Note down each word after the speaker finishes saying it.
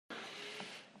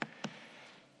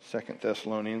2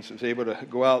 Thessalonians. I was able to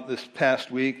go out this past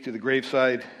week to the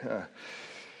graveside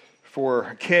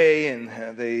for Kay, and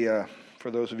they,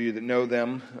 for those of you that know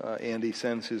them, Andy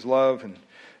sends his love, and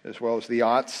as well as the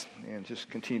Otts, and just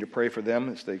continue to pray for them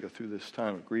as they go through this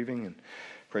time of grieving. And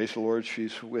praise the Lord,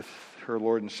 she's with her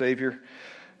Lord and Savior,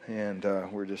 and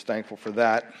we're just thankful for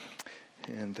that.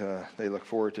 And they look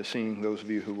forward to seeing those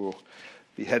of you who will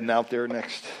be heading out there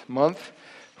next month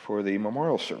for the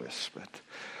memorial service. But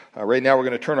right now we're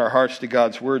going to turn our hearts to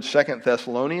God's Word, 2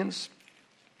 Thessalonians,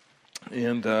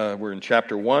 and we're in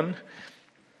chapter 1.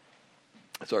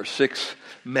 It's our sixth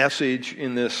message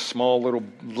in this small little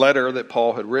letter that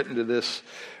Paul had written to this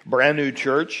brand new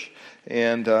church,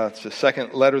 and it's the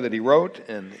second letter that he wrote,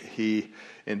 and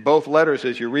in both letters,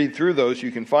 as you read through those,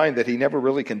 you can find that he never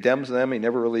really condemns them, he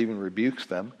never really even rebukes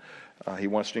them. He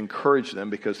wants to encourage them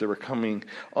because they were coming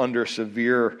under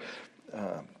severe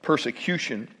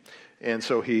persecution. And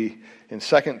so in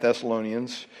 2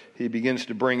 Thessalonians, he begins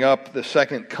to bring up the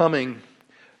second coming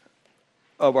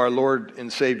of our Lord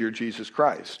and Savior Jesus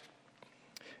Christ.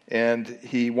 And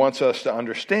he wants us to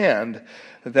understand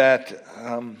that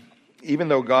even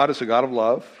though God is a God of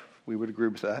love, we would agree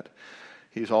with that,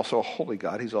 He's also a holy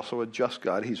God, He's also a just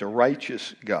God, He's a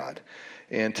righteous God.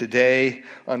 And today,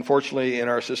 unfortunately, in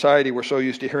our society, we're so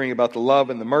used to hearing about the love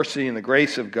and the mercy and the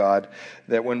grace of God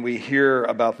that when we hear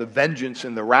about the vengeance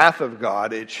and the wrath of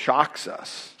God, it shocks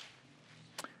us.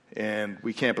 And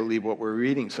we can't believe what we're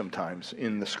reading sometimes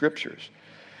in the Scriptures.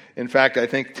 In fact, I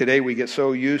think today we get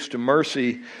so used to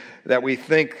mercy that we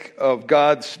think of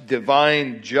God's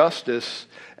divine justice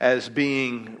as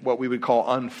being what we would call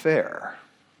unfair.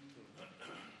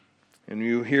 And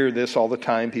you hear this all the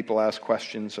time. People ask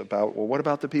questions about, well, what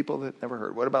about the people that never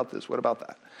heard? What about this? What about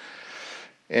that?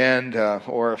 And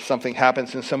or if something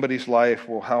happens in somebody's life,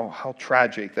 well, how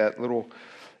tragic, that little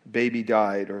baby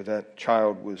died, or that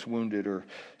child was wounded or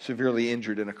severely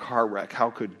injured in a car wreck. How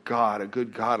could God, a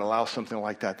good God, allow something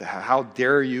like that to happen? How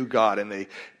dare you, God? And they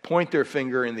point their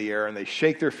finger in the air and they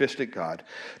shake their fist at God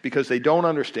because they don't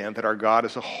understand that our God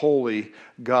is a holy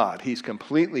God. He's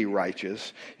completely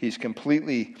righteous. He's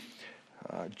completely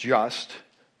just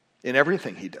in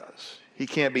everything he does. He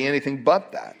can't be anything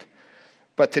but that.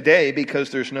 But today, because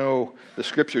the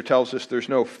Scripture tells us there's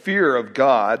no fear of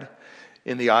God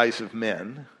in the eyes of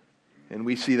men, and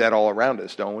we see that all around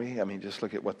us, don't we? I mean, just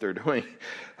look at what they're doing.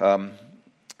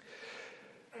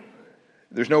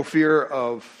 There's no fear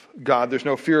of God, there's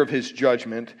no fear of His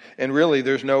judgment, and really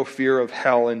there's no fear of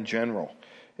hell in general.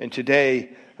 And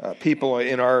today, people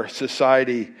in our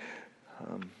society,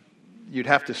 you'd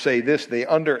have to say this, they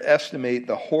underestimate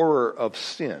the horror of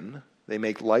sin. They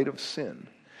make light of sin.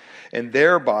 And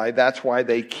thereby, that's why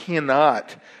they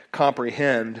cannot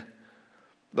comprehend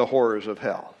the horrors of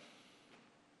hell.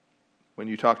 When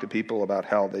you talk to people about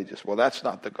hell, they just, well, that's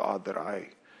not the God that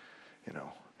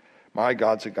my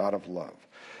God's a God of love.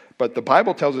 But the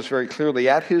Bible tells us very clearly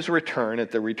at His return,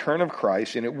 at the return of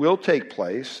Christ, and it will take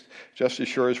place, just as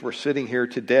sure as we're sitting here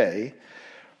today,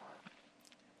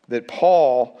 that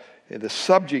Paul, the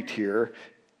subject here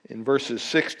in verses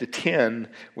 6 to 10,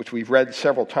 which we've read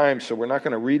several times, so we're not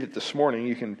going to read it this morning.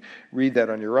 You can read that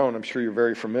on your own. I'm sure you're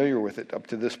very familiar with it up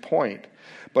to this point.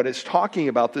 But it's talking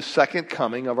about the second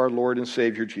coming of our Lord and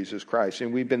Savior Jesus Christ.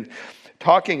 And we've been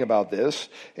talking about this,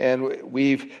 and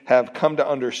we have come to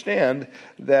understand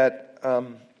that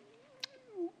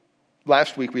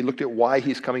last week we looked at why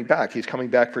He's coming back. He's coming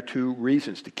back for two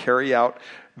reasons: to carry out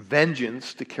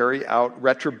vengeance, to carry out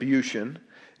retribution.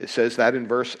 It says that in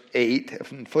verse 8,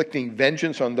 inflicting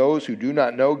vengeance on those who do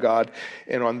not know God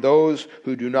and on those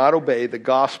who do not obey the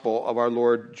gospel of our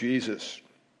Lord Jesus.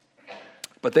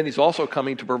 But then He's also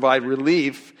coming to provide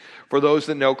relief for those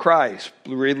that know Christ,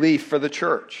 relief for the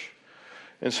church.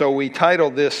 And so we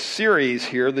titled this series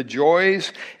here, The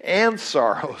Joys and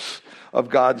Sorrows of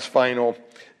God's Final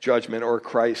Judgment, or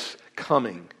Christ's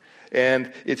Coming.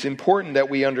 And it's important that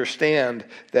we understand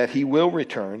that He will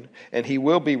return and He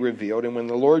will be revealed. And when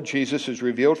the Lord Jesus is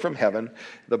revealed from heaven,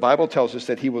 the Bible tells us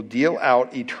that He will deal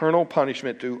out eternal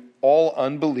punishment to all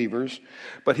unbelievers,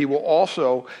 but He will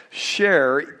also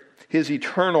share His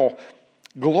eternal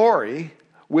glory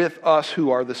with us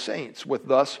who are the saints, with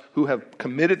us who have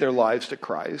committed their lives to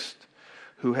Christ,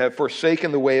 who have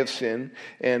forsaken the way of sin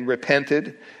and repented.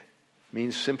 It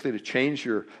means simply to change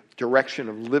your direction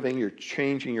of living. You're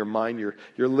changing your mind.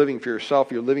 You're living for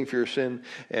yourself. You're living for your sin.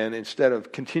 And instead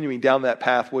of continuing down that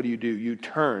path, what do? You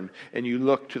turn and you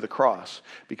look to the cross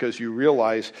because you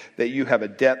realize that you have a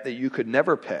debt that you could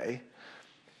never pay,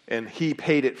 and He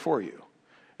paid it for you.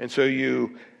 And so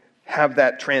you have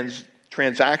that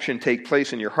transaction take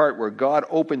place in your heart where God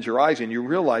opens your eyes and you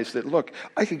realize that, look,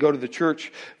 I could go to the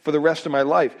church for the rest of my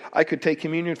life. I could take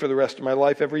communion for the rest of my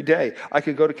life every day. I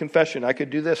could go to confession. I could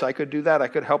do this. I could do that. I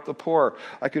could help the poor.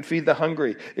 I could feed the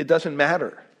hungry. It doesn't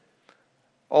matter.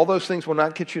 All those things will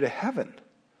not get you to heaven.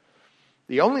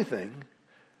 The only thing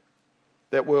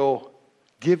that will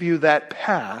give you that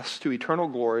pass to eternal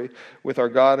glory with our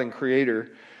God and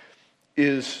Creator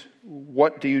is,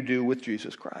 what do you do with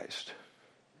Jesus Christ?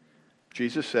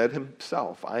 Jesus said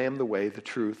himself, I am the way, the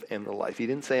truth, and the life. He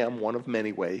didn't say I'm one of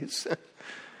many ways.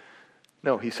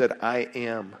 No, he said, I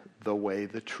am the way,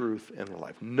 the truth, and the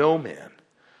life. No man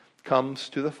comes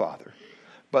to the Father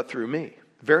but through me.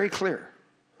 Very clear.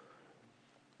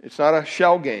 It's not a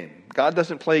shell game. God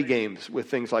doesn't play games with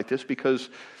things like this because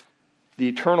the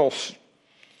eternal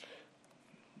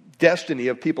destiny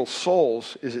of people's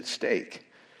souls is at stake.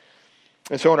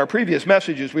 And so in our previous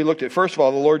messages, we looked at, first of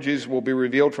all, the Lord Jesus will be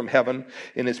revealed from heaven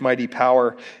in his mighty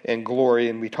power and glory,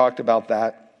 and we talked about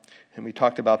that. And we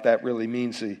talked about that really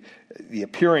means the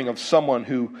appearing of someone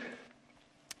who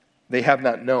they have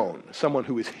not known, someone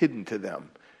who is hidden to them.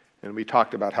 And we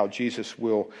talked about how Jesus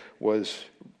was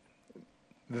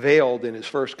veiled in his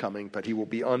first coming, but he will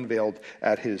be unveiled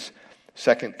at his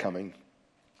second coming.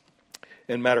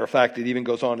 And matter of fact, it even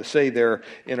goes on to say there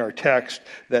in our text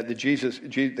that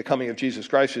the coming of Jesus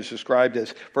Christ is described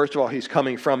as, first of all, he's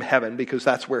coming from heaven because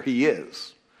that's where he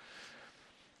is.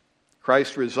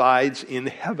 Christ resides in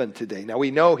heaven today. Now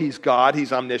we know he's God,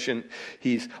 he's omniscient,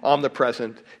 he's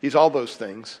omnipresent, he's all those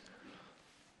things.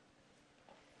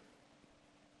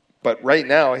 But right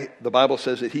now, the Bible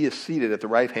says that he is seated at the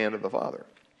right hand of the Father.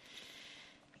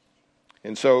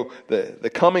 And so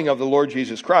the coming of the Lord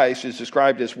Jesus Christ is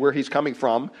described as where he's coming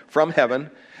from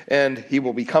heaven, and he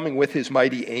will be coming with his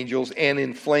mighty angels and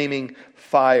in flaming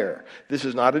fire. This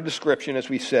is not a description, as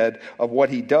we said, of what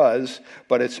he does,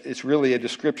 but it's really a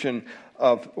description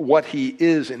of what he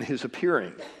is in his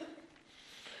appearing.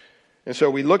 And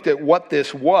so we looked at what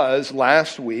this was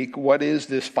last week. What is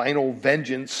this final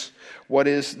vengeance? What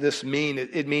does this mean?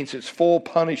 It means it's full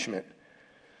punishment.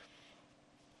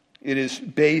 It is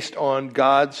based on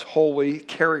God's holy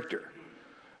character.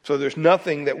 So there's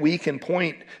nothing that we can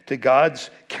point to God's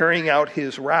carrying out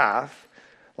his wrath.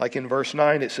 Like in verse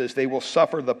 9 it says, they will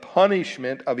suffer the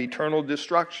punishment of eternal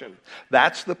destruction.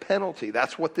 That's the penalty.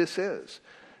 That's what this is.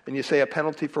 And you say, a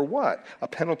penalty for what? A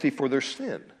penalty for their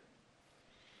sin.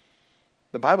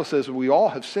 The Bible says we all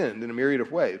have sinned in a myriad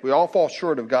of ways. We all fall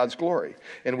short of God's glory.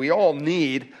 And we all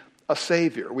need a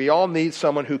Savior. We all need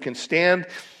someone who can stand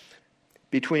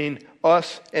between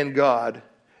us and God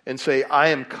and say, I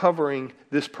am covering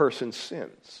this person's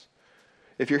sins.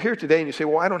 If you're here today and you say,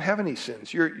 well, I don't have any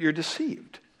sins, you're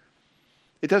deceived.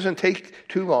 It doesn't take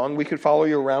too long. We could follow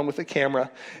you around with a camera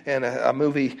and a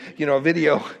movie, a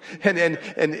video,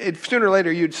 and sooner or later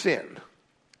you'd sin.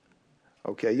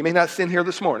 Okay, you may not sin here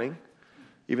this morning,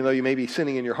 even though you may be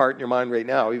sinning in your heart and your mind right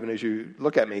now, even as you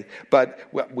look at me, but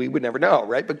we would never know,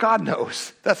 right? But God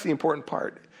knows. That's the important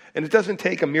part. And it doesn't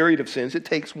take a myriad of sins. It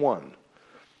takes one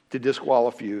to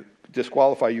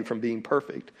disqualify you from being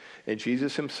perfect. And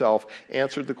Jesus himself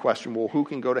answered the question, well, who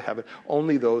can go to heaven?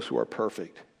 Only those who are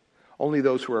perfect. Only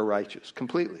those who are righteous.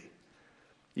 Completely.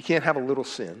 You can't have a little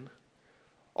sin.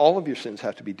 All of your sins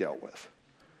have to be dealt with.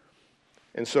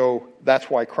 And so that's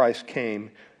why Christ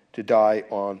came to die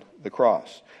on the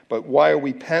cross. But why are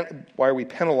we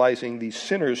penalizing these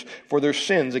sinners for their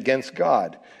sins against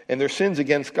God? And their sins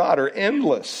against God are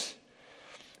endless.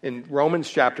 In Romans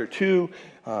chapter 2,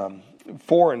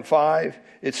 4 and 5,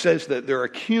 it says that they're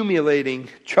accumulating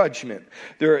judgment.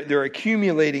 They're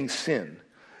accumulating sin,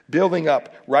 building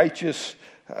up righteous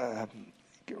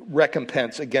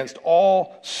recompense against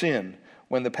all sin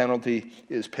when the penalty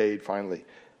is paid finally.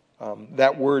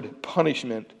 That word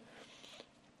punishment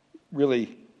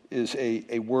really is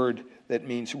a word that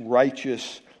means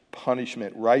righteous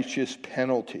punishment, righteous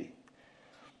penalty.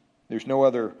 There's no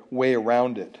other way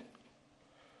around it.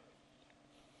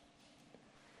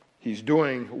 He's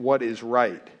doing what is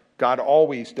right. God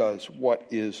always does what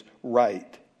is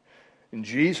right. And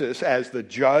Jesus, as the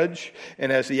judge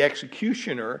and as the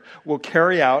executioner, will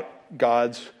carry out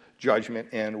God's judgment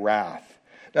and wrath.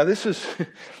 Now this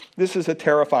is a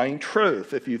terrifying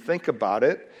truth if you think about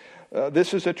it.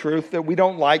 This is a truth that we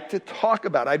don't like to talk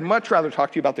about. I'd much rather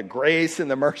talk to you about the grace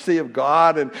and the mercy of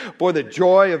God and, boy, the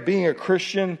joy of being a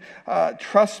Christian.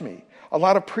 Trust me, a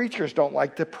lot of preachers don't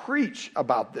like to preach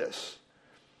about this.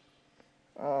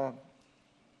 But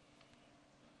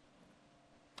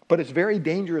it's very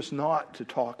dangerous not to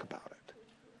talk about it.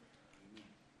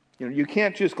 You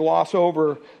can't just gloss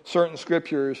over certain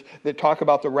scriptures that talk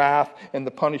about the wrath and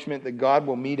the punishment that God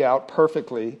will mete out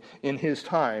perfectly in his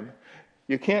time.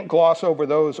 You can't gloss over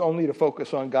those only to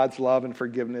focus on God's love and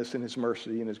forgiveness and his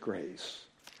mercy and his grace.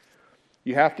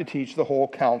 You have to teach the whole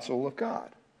counsel of God.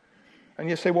 And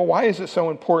you say, well, why is it so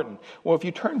important? Well, if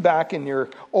you turn back in your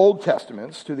Old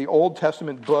Testaments to the Old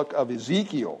Testament book of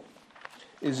Ezekiel,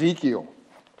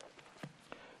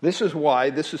 this is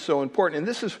why this is so important. And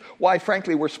this is why,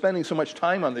 frankly, we're spending so much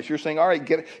time on this. You're saying, all right,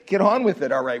 get on with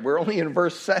it. All right, we're only in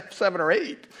verse 7 or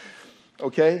 8.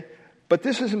 Okay? But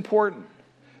this is important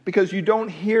because you don't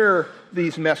hear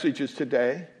these messages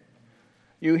today.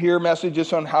 You hear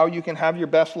messages on how you can have your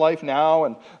best life now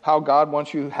and how God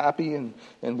wants you happy and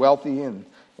wealthy and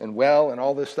well and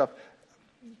all this stuff.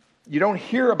 You don't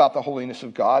hear about the holiness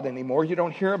of God anymore. You don't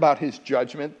hear about his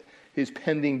judgment, his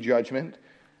pending judgment.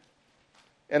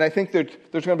 And I think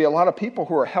that there's going to be a lot of people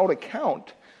who are held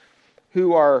account,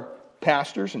 who are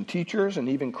pastors and teachers and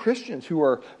even Christians who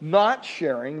are not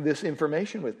sharing this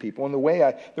information with people. And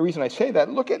the reason I say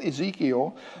that, look at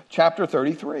Ezekiel chapter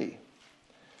 33.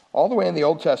 All the way in the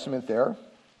Old Testament there.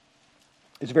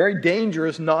 It's very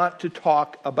dangerous not to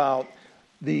talk about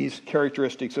these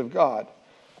characteristics of God.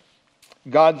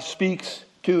 God speaks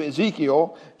to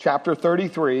Ezekiel chapter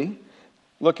 33.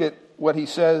 Look at what he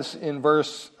says in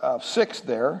verse 6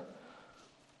 there.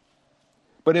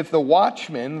 But if the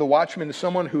watchman is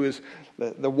someone who is,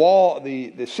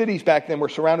 the cities back then were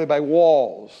surrounded by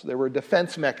walls. There were a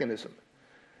defense mechanism.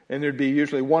 And there'd be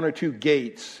usually one or two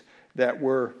gates that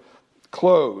were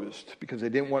closed because they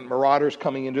didn't want marauders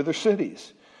coming into their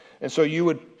cities. And so you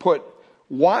would put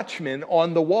watchmen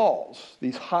on the walls,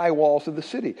 these high walls of the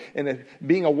city. And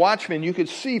being a watchman, you could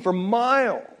see for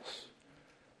miles.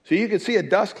 So you could see a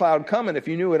dust cloud coming if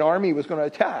you knew an army was going to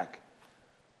attack.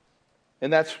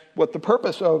 And that's what the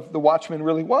purpose of the watchman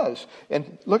really was.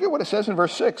 And look at what it says in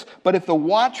verse 6. But if the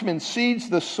watchman sees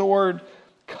the sword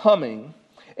coming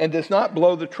and does not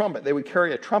blow the trumpet, they would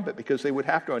carry a trumpet because they would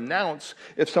have to announce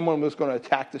if someone was going to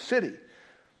attack the city.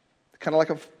 Kind of like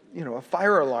a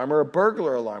fire alarm or a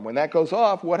burglar alarm. When that goes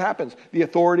off, what happens? The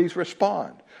authorities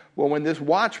respond. Well, when this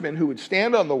watchman who would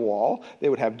stand on the wall, they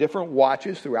would have different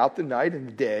watches throughout the night and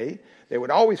the day. They would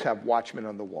always have watchmen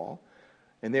on the wall.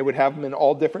 And they would have them in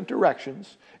all different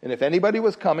directions. And if anybody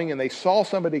was coming and they saw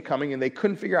somebody coming and they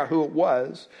couldn't figure out who it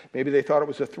was, maybe they thought it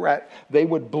was a threat, they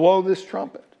would blow this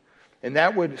trumpet. And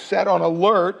that would set on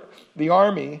alert the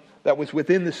army that was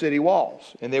within the city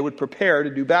walls. And they would prepare to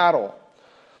do battle.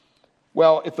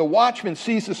 Well, if the watchman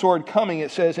sees the sword coming, it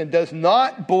says, and does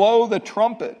not blow the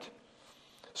trumpet,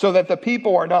 so that the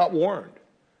people are not warned.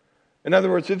 In other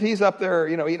words, if he's up there,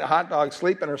 eating a hot dog,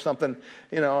 sleeping or something,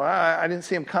 I didn't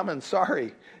see him coming,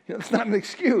 sorry. It's not an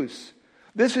excuse.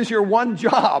 This is your one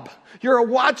job. You're a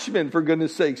watchman, for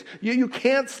goodness sakes. You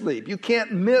can't sleep. You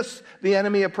can't miss the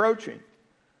enemy approaching.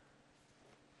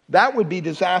 That would be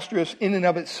disastrous in and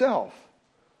of itself.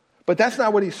 But that's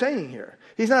not what he's saying here.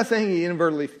 He's not saying he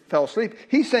inadvertently fell asleep.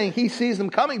 He's saying he sees them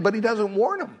coming, but he doesn't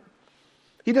warn them.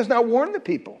 He does not warn the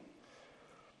people.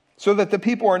 So that the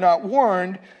people are not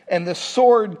warned, and the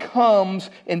sword comes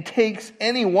and takes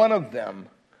any one of them.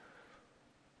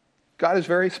 God is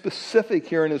very specific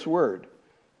here in his word.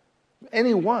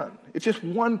 Any one. If just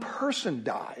one person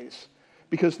dies,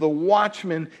 because the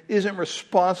watchman isn't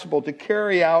responsible to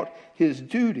carry out his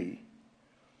duty,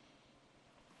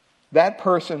 that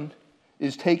person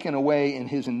is taken away in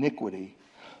his iniquity.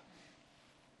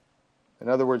 In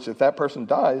other words, if that person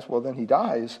dies, well, then he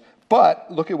dies.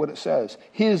 But look at what it says.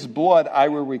 His blood I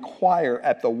will require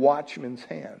at the watchman's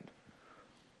hand.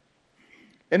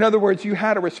 In other words, you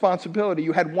had a responsibility.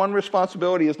 You had one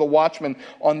responsibility as the watchman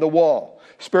on the wall.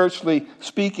 Spiritually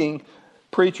speaking,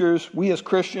 preachers, we as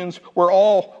Christians, we're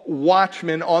all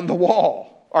watchmen on the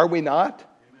wall. Are we not?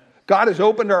 God has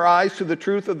opened our eyes to the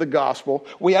truth of the gospel.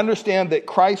 We understand that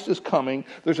Christ is coming.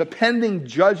 There's a pending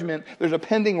judgment. There's a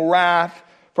pending wrath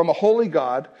from a holy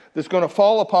God that's going to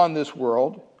fall upon this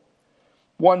world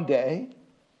one day.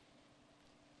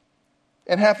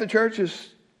 And half the church is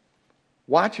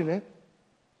watching it.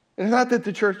 And it's not that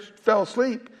the church fell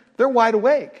asleep. They're wide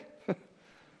awake.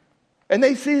 And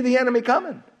they see the enemy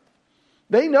coming.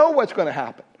 They know what's going to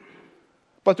happen.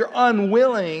 But they're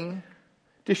unwilling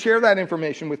to share that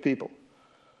information with people.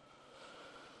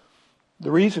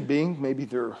 The reason being, maybe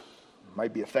they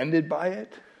might be offended by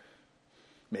it.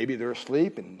 Maybe they're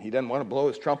asleep and he doesn't want to blow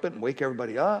his trumpet and wake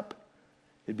everybody up.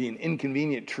 It'd be an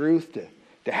inconvenient truth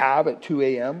to have at 2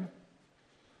 a.m.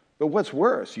 But what's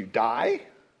worse, you die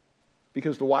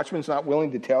because the watchman's not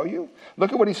willing to tell you?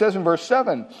 Look at what he says in verse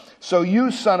 7. So you,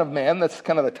 son of man, that's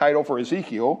kind of the title for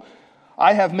Ezekiel,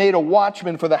 I have made a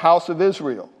watchman for the house of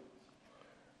Israel.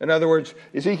 In other words,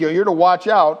 Ezekiel, you're to watch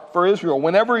out for Israel.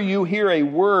 Whenever you hear a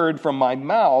word from my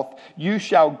mouth, you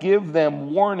shall give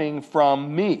them warning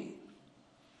from me.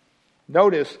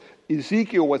 Notice,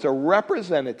 Ezekiel was a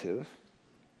representative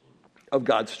of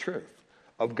God's truth,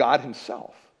 of God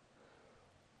himself.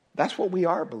 That's what we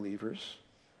are, believers.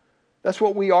 That's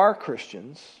what we are,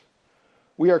 Christians.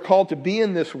 We are called to be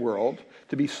in this world,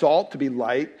 to be salt, to be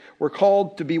light. We're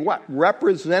called to be what?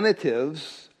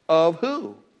 Representatives of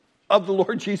who? Of the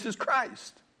Lord Jesus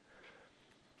Christ.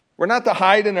 We're not to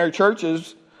hide in our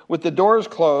churches with the doors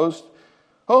closed.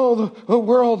 Oh, the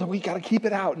world, we got to keep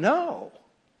it out. No.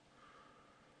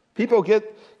 People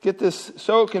get this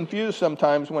so confused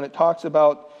sometimes when it talks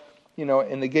about,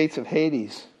 in the gates of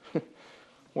Hades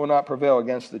will not prevail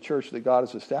against the church that God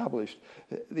has established.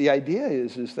 The idea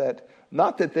is that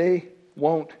not that they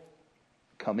won't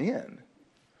come in.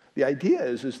 The idea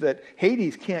is that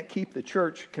Hades can't keep the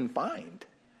church confined.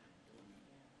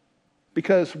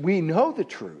 Because we know the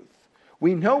truth.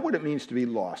 We know what it means to be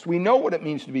lost. We know what it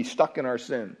means to be stuck in our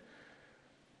sin.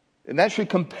 And that should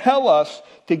compel us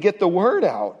to get the word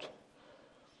out,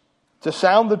 to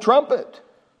sound the trumpet.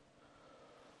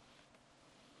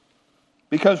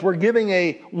 Because we're giving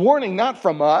a warning not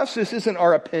from us. This isn't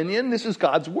our opinion. This is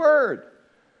God's word.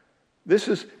 This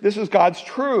is God's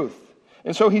truth.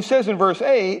 And so he says in verse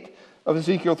 8 of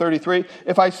Ezekiel 33,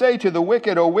 if I say to the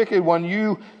wicked, O wicked one,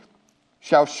 you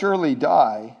shall surely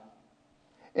die,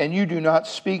 and you do not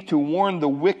speak to warn the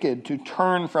wicked to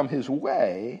turn from his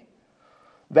way,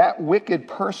 that wicked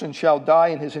person shall die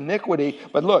in his iniquity.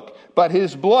 But look, but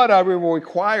his blood I will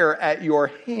require at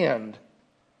your hand.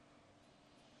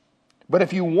 But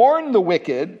if you warn the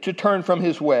wicked to turn from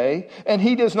his way, and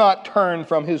he does not turn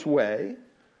from his way,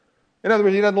 in other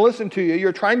words, he doesn't listen to you.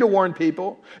 You're trying to warn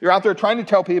people. You're out there trying to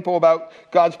tell people about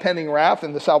God's pending wrath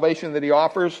and the salvation that he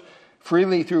offers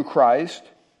freely through Christ.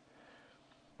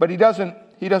 But he doesn't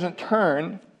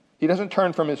turn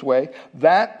from his way.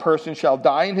 That person shall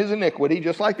die in his iniquity,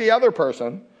 just like the other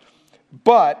person,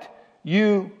 but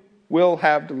you will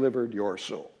have delivered your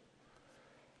soul.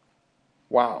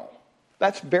 Wow.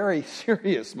 That's very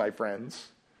serious, my friends.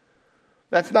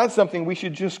 That's not something we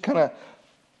should just kind of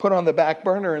put on the back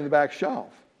burner in the back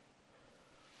shelf.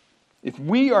 If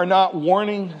we are not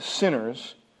warning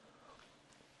sinners,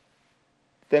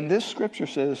 then this scripture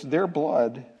says their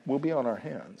blood will be on our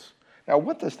hands. Now,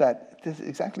 what does that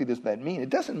mean? It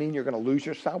doesn't mean you're going to lose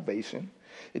your salvation.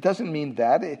 It doesn't mean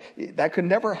that. That could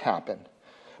never happen.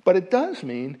 But it does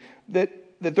mean that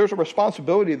there's a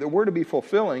responsibility that we're to be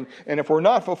fulfilling. And if we're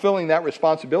not fulfilling that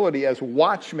responsibility as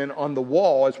watchmen on the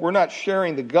wall, as we're not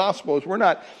sharing the gospel, as we're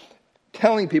not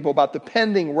telling people about the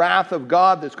pending wrath of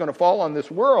God that's going to fall on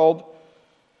this world,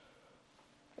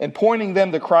 and pointing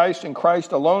them to Christ and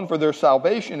Christ alone for their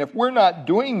salvation, if we're not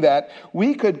doing that,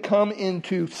 we could come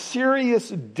into serious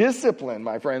discipline,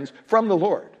 my friends, from the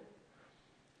Lord.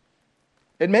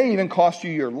 It may even cost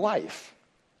you your life.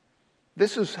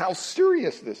 This is how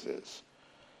serious this is.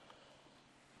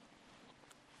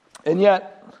 And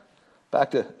yet,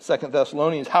 back to 2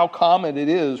 Thessalonians, how common it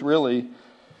is, really,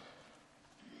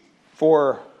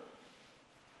 for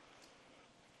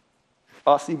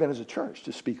us, even as a church,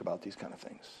 to speak about these kind of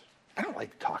things. I don't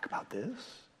like to talk about this.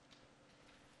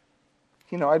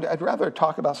 I'd rather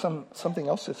talk about something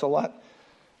else that's a lot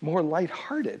more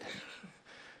lighthearted.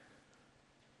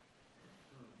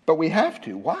 But we have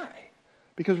to. Why?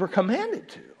 Because we're commanded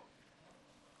to.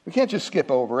 We can't just skip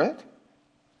over it.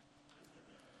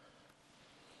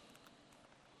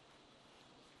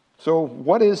 So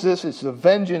what is this? It's the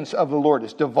vengeance of the Lord.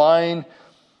 It's divine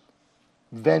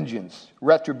vengeance,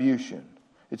 retribution.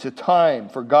 It's a time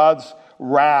for God's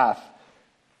wrath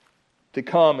to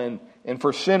come and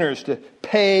for sinners to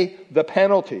pay the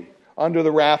penalty under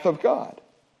the wrath of God.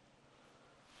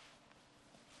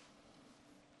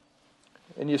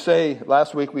 And you say,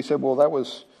 last week we said, well, that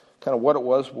was kind of what it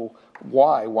was. Well,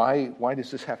 why? Why does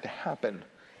this have to happen?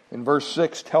 And verse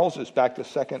 6 tells us, back to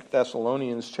 2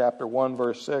 Thessalonians chapter 1,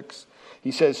 verse 6,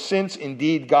 he says, since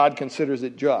indeed God considers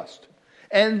it just.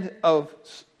 End of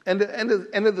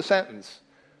the sentence.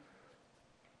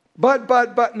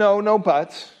 But, no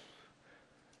buts.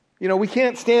 We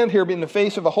can't stand here in the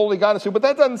face of a holy God and say, but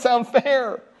that doesn't sound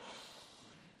fair.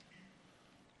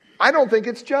 I don't think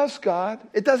it's just, God.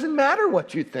 It doesn't matter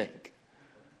what you think.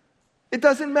 It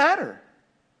doesn't matter.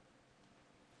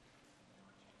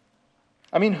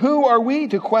 I mean, who are we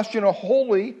to question a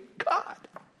holy God?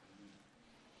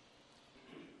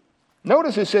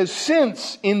 Notice it says,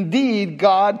 since indeed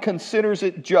God considers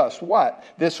it just. What?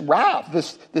 This wrath,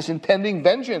 this impending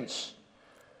vengeance.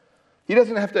 He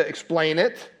doesn't have to explain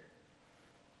it.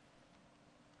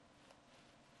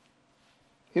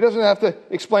 He doesn't have to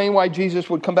explain why Jesus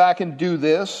would come back and do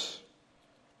this.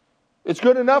 It's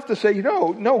good enough to say,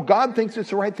 no, God thinks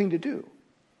it's the right thing to do.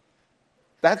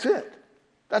 That's it.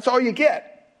 That's all you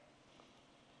get.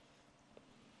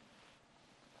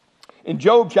 In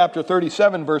Job chapter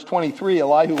 37, verse 23,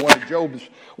 Elihu,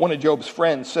 one of Job's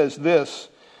friends, says this,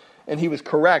 and he was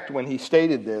correct when he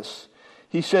stated this.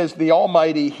 He says, the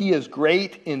Almighty, He is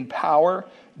great in power,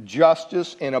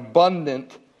 justice, and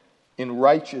abundant in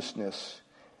righteousness.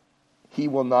 He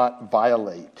will not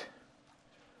violate.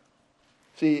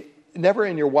 See, never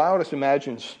in your wildest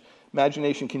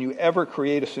imagination can you ever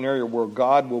create a scenario where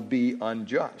God will be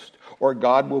unjust, or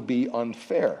God will be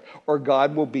unfair, or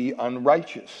God will be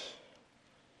unrighteous.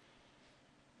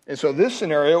 And so this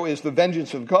scenario is the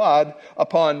vengeance of God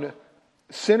upon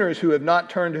sinners who have not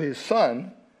turned to His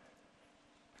Son,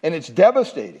 and it's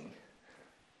devastating.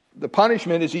 The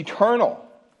punishment is eternal,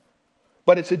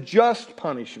 but it's a just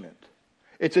punishment.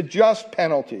 It's a just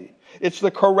penalty. It's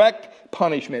the correct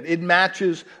punishment. It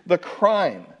matches the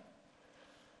crime.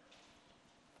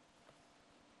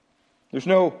 There's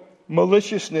no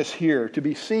maliciousness here to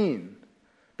be seen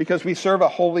because we serve a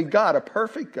holy God, a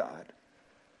perfect God.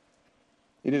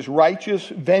 It is righteous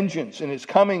vengeance, and it's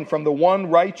coming from the one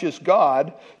righteous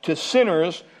God to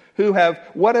sinners who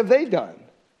what have they done?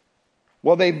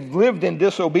 Well, they've lived in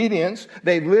disobedience.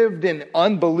 They've lived in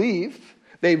unbelief.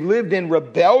 They've lived in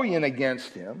rebellion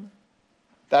against Him.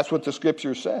 That's what the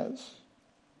Scripture says.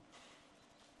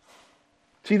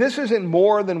 See, this isn't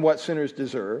more than what sinners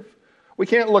deserve. We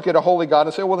can't look at a holy God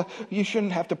and say, well, you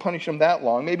shouldn't have to punish them that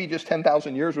long. Maybe just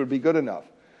 10,000 years would be good enough.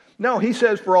 No, He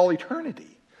says for all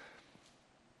eternity.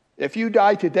 If you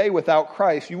die today without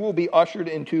Christ, you will be ushered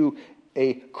into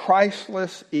a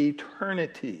Christless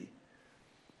eternity.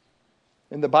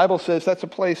 And the Bible says that's a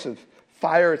place of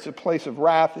fire, it's a place of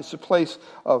wrath, it's a place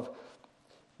of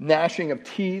gnashing of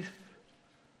teeth.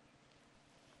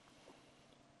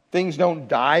 Things don't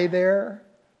die there.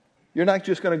 You're not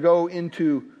just going to go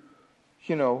into,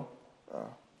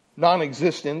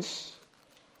 non-existence.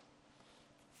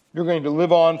 You're going to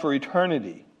live on for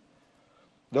eternity.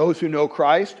 Those who know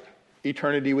Christ,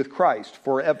 eternity with Christ,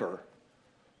 forever,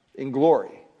 in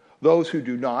glory. Those who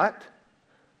do not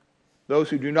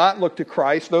look to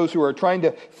Christ, those who are trying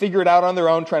to figure it out on their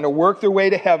own, trying to work their way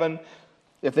to heaven,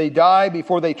 if they die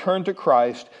before they turn to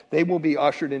Christ, they will be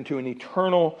ushered into an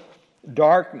eternal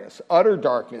darkness, utter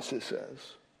darkness, it says,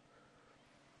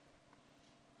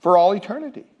 for all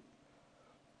eternity.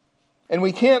 And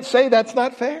we can't say that's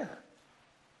not fair.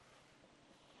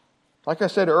 Like I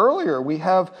said earlier, we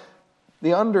have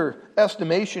the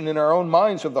underestimation in our own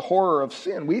minds of the horror of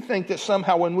sin. We think that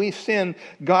somehow when we sin,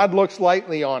 God looks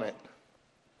lightly on it.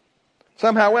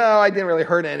 Somehow, I didn't really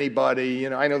hurt anybody.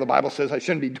 I know the Bible says I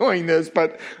shouldn't be doing this,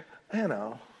 but, kind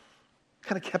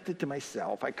of kept it to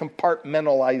myself. I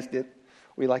compartmentalized it.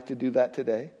 We like to do that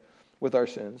today with our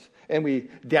sins. And we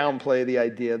downplay the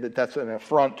idea that that's an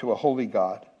affront to a holy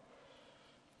God.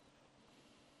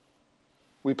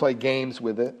 We play games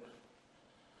with it.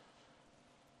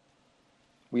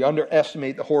 We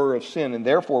underestimate the horror of sin, and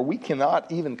therefore we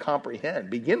cannot even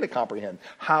begin to comprehend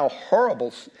how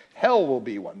horrible hell will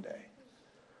be one day.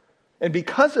 And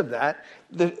because of that,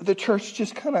 the church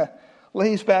just kind of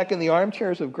lays back in the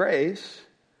armchairs of grace,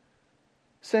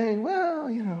 saying,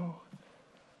 I'm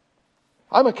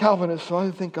a Calvinist, so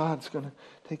I think God's going to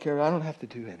take care of it. I don't have to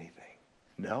do anything.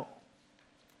 No.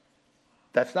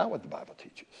 That's not what the Bible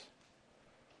teaches.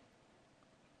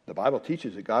 The Bible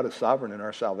teaches that God is sovereign in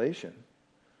our salvation.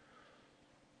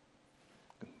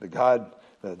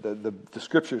 The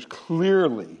Scriptures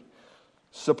clearly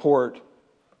support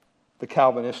the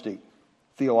Calvinistic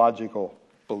theological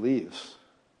beliefs.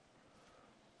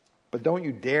 But don't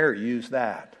you dare use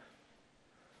that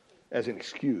as an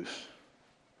excuse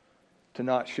to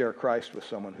not share Christ with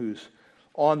someone who's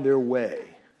on their way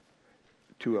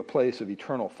to a place of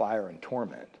eternal fire and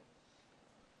torment.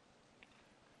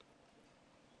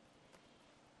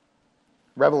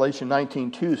 Revelation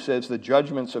 19:2 says the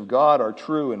judgments of God are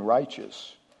true and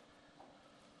righteous.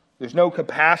 There's no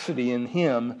capacity in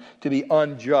Him to be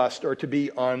unjust or to be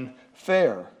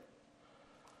unfair.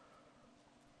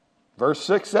 Verse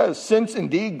 6 says, since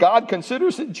indeed God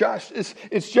considers it just.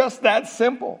 It's just that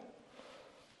simple.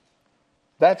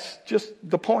 That's just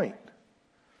the point.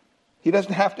 He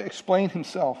doesn't have to explain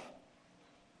Himself.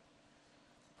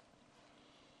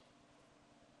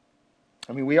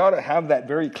 We ought to have that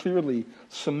very clearly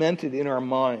cemented in our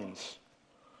minds.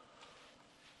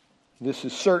 This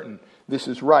is certain. This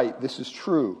is right. This is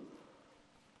true.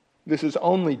 This is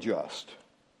only just.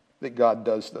 that God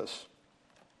does this.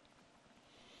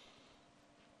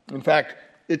 In fact,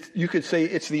 you could say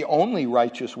it's the only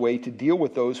righteous way to deal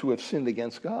with those who have sinned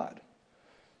against God.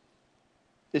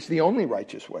 It's the only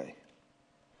righteous way.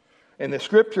 And the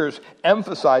Scriptures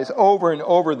emphasize over and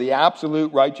over the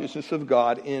absolute righteousness of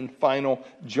God in final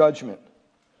judgment.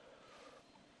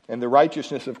 And the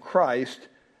righteousness of Christ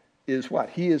is what?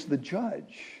 He is the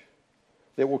judge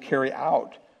that will carry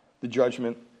out the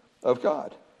judgment of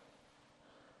God.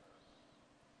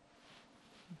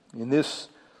 In this,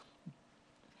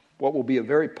 what will be a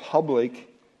very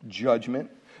public judgment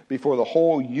before the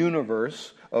whole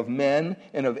universe of men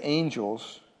and of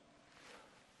angels,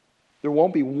 there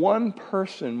won't be one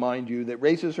person, mind you, that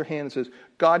raises their hand and says,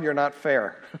 God, you're not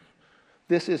fair.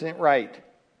 This isn't right.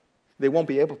 They won't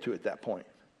be able to at that point.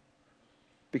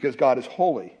 Because God is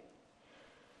holy.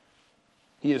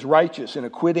 He is righteous in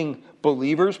acquitting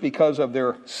believers because of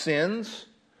their sins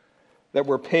that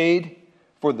were paid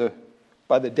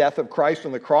by the death of Christ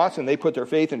on the cross, and they put their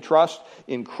faith and trust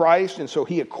in Christ, and so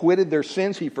He acquitted their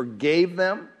sins. He forgave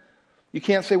them. You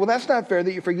can't say, well, that's not fair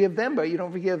that you forgive them, but you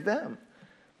don't forgive them.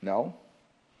 No.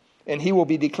 And He will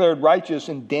be declared righteous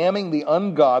in damning the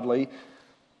ungodly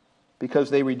because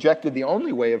they rejected the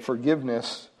only way of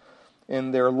forgiveness,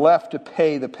 and they're left to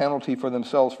pay the penalty for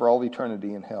themselves for all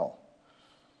eternity in hell.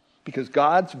 Because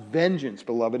God's vengeance,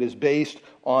 beloved, is based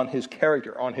on His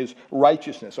character, on His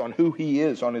righteousness, on who He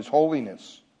is, on His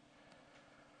holiness.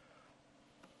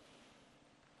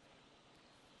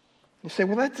 You say,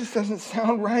 well, that just doesn't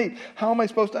sound right. How am I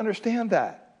supposed to understand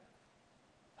that?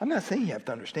 I'm not saying you have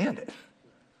to understand it.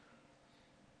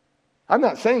 I'm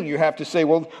not saying you have to say,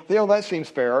 well, that seems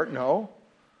fair. No.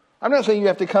 I'm not saying you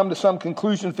have to come to some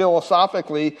conclusion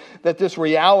philosophically that this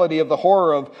reality of the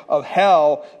horror of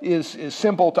hell is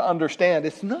simple to understand.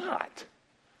 It's not.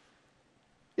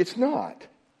 It's not.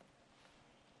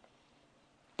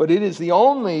 But it is the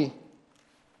only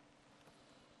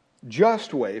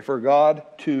just way for God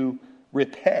to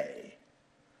repay.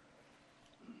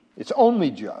 It's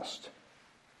only just.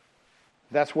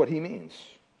 That's what He means.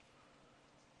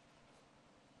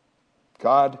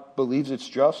 God believes it's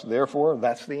just, therefore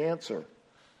that's the answer.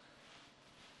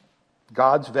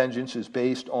 God's vengeance is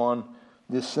based on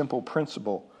this simple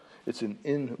principle. It's an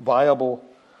inviolable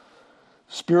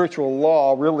spiritual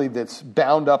law, really, that's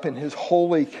bound up in His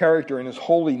holy character and His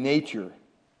holy nature.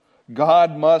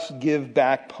 God must give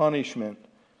back punishment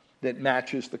that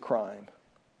matches the crime.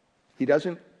 He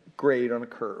doesn't grade on a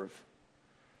curve.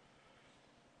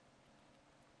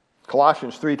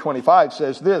 Colossians 3:25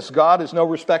 says this, God is no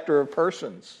respecter of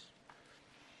persons.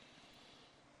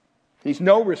 He's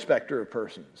no respecter of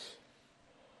persons.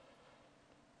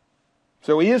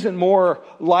 So He isn't more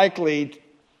likely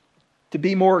to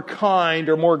be more kind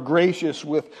or more gracious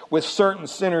with certain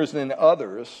sinners than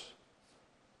others.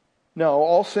 No,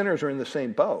 all sinners are in the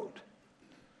same boat.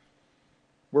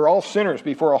 We're all sinners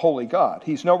before a holy God.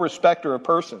 He's no respecter of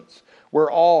persons.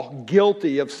 We're all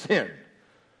guilty of sin.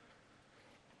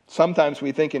 Sometimes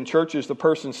we think in churches the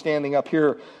person standing up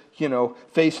here,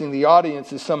 facing the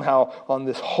audience is somehow on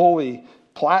this holy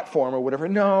platform or whatever.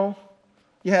 No.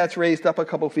 Yeah, it's raised up a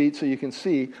couple feet so you can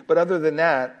see. But other than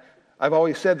that, I've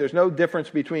always said there's no difference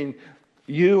between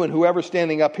you and whoever's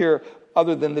standing up here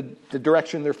other than the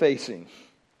direction they're facing.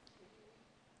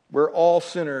 We're all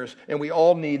sinners and we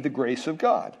all need the grace of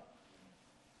God.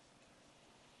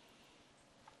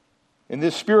 And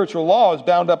this spiritual law is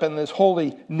bound up in this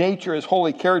holy nature, His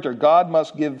holy character. God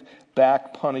must give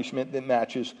back punishment that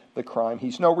matches the crime.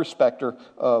 He's no respecter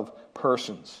of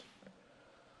persons.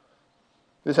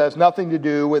 This has nothing to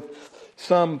do with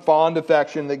some fond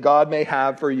affection that God may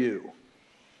have for you.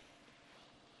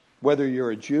 Whether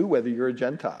you're a Jew, whether you're a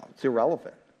Gentile, it's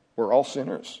irrelevant. We're all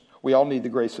sinners. We all need the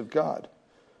grace of God.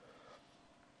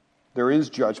 There is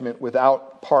judgment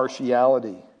without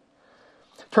partiality.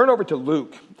 Turn over to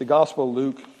Luke, the Gospel of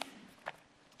Luke,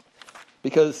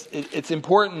 because it's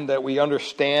important that we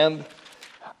understand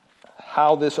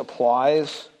how this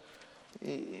applies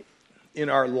in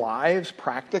our lives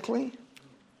practically.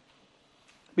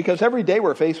 Because every day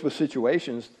we're faced with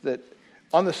situations that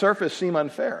on the surface seem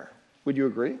unfair. Would you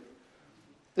agree?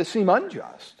 They seem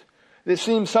unjust. They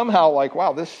seem somehow like,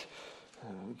 wow,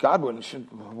 God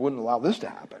wouldn't allow this to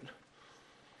happen.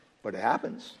 But it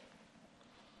happens.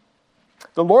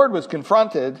 The Lord was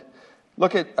confronted.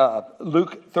 Look at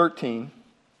Luke 13.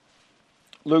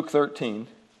 Luke 13.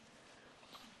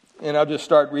 And I'll just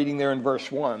start reading there in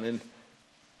verse 1. And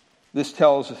this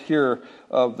tells us here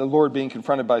of the Lord being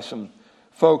confronted by some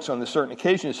folks on a certain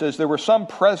occasion. It says, there were some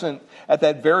present at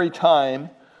that very time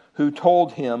who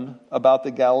told Him about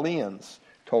the Galileans.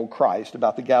 told Christ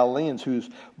about the Galileans whose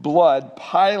blood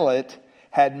Pilate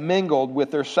had mingled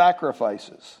with their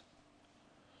sacrifices.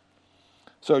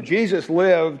 So Jesus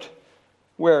lived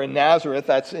where? In Nazareth,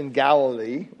 that's in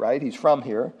Galilee, right? He's from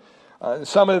here.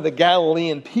 Some of the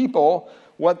Galilean people,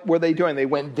 what were they doing? They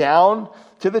went down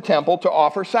to the temple to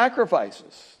offer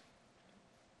sacrifices.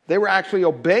 They were actually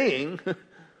obeying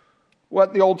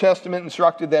what the Old Testament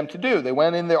instructed them to do. They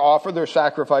went in to offer their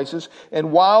sacrifices,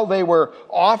 and while they were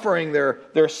offering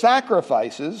their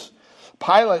sacrifices,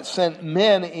 Pilate sent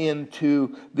men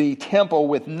into the temple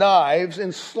with knives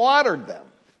and slaughtered them.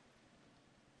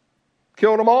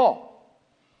 Killed them all.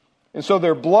 And so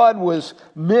their blood was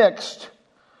mixed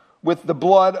with the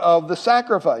blood of the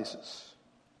sacrifices.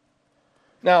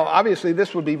 Now, obviously,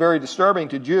 this would be very disturbing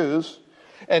to Jews.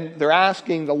 And they're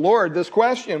asking the Lord this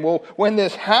question. Well, when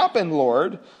this happened,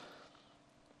 Lord,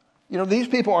 these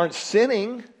people aren't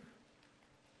sinning.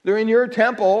 They're in your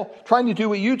temple trying to do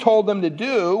what you told them to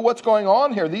do. What's going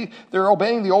on here? They're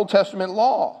obeying the Old Testament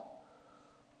law.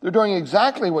 They're doing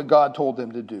exactly what God told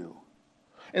them to do.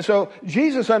 And so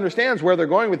Jesus understands where they're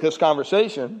going with this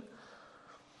conversation.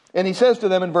 And he says to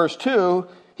them in verse 2,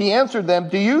 he answered them,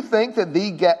 "Do you think that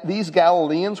these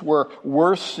Galileans were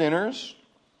worse sinners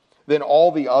than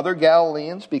all the other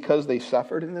Galileans because they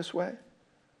suffered in this way?"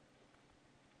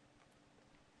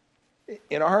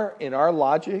 In our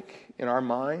logic, in our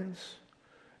minds,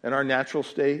 in our natural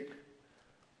state,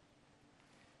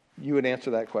 you would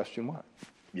answer that question what?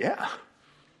 Yeah.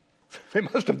 They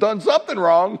must have done something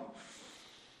wrong.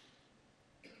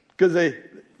 Because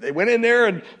they went in there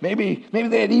and maybe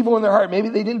they had evil in their heart. Maybe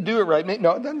they didn't do it right.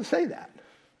 No, it doesn't say that.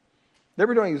 They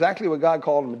were doing exactly what God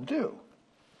called them to do.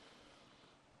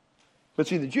 But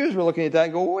see, the Jews were looking at that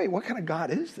and go, wait, what kind of God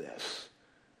is this?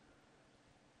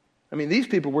 I mean, these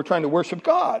people were trying to worship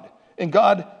God. And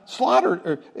God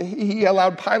he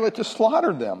allowed Pilate to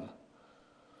slaughter them.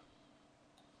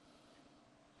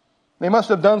 They must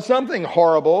have done something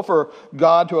horrible for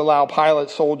God to allow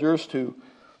Pilate's soldiers to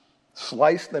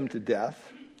slice them to death.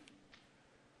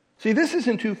 See, this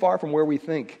isn't too far from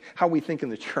how we think in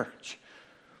the church.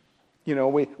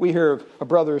 We hear of a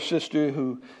brother or sister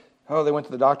who, they went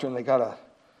to the doctor and they got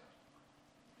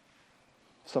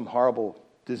some horrible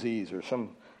disease or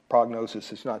some prognosis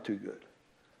that's not too good.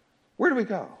 Where do we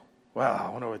go? Well, I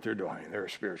wonder what they're doing. Their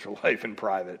spiritual life in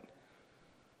private.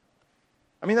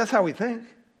 I mean, that's how we think.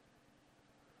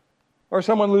 Or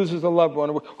someone loses a loved one.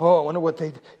 I wonder what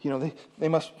they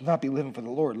must not be living for the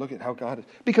Lord. Look at how God is.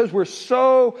 Because we're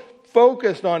so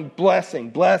focused on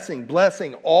blessing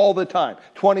all the time.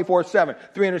 24/7,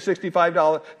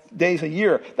 365 days a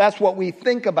year. That's what we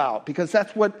think about because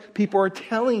that's what people are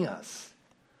telling us.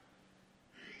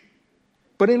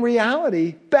 But in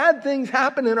reality, bad things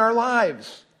happen in our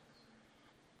lives.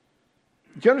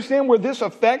 Do you understand where this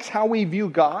affects how we view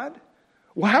God?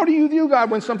 Well, how do you view God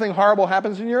when something horrible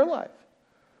happens in your life?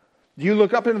 Do you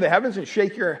look up into the heavens and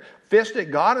shake your fist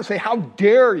at God and say, how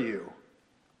dare you?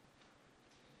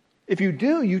 If you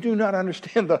do, you do not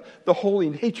understand the holy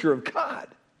nature of God.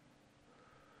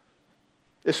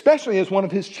 Especially as one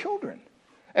of his children.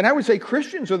 And I would say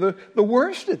Christians are the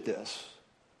worst at this.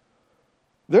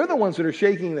 They're the ones that are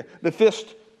shaking the fist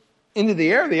into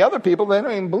the air. The other people, they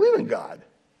don't even believe in God.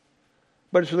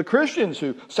 But it's the Christians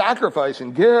who sacrifice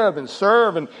and give and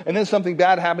serve, and then something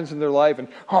bad happens in their life, and,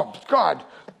 oh, God,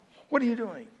 what are you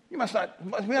doing? You must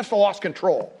have lost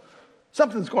control.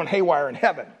 Something's going haywire in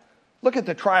heaven. Look at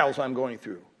the trials I'm going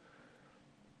through.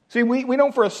 See, we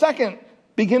don't for a second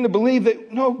begin to believe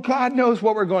that, no, God knows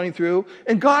what we're going through,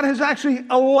 and God has actually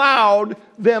allowed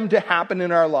them to happen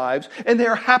in our lives, and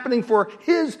they're happening for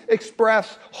his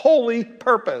express holy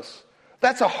purpose.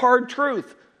 That's a hard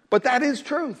truth, but that is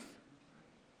truth.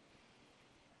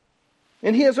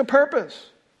 And he has a purpose.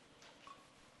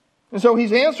 And so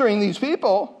he's answering these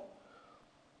people,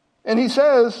 and he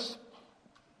says,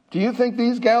 do you think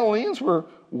these Galileans were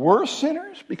worse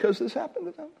sinners because this happened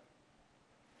to them?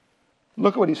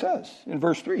 Look at what he says. In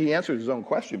verse 3, he answers his own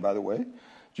question, by the way.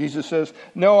 Jesus says,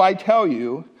 no, I tell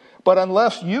you, but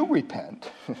unless you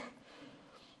repent,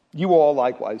 you will all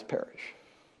likewise perish.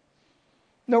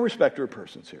 No respecter of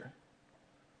persons here.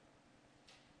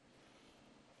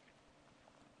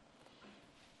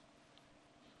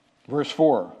 Verse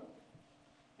 4,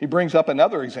 he brings up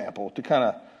another example to kind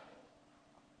of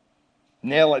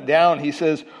nail it down. He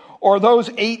says, or those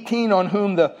 18 on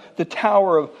whom the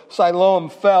tower of Siloam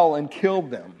fell and killed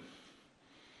them.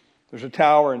 There's a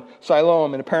tower in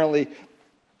Siloam and apparently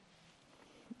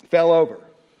fell over.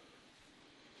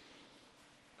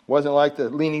 Wasn't like the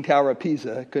Leaning Tower of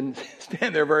Pisa. It couldn't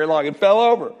stand there very long. It fell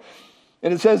over.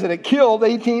 And it says that it killed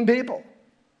 18 people.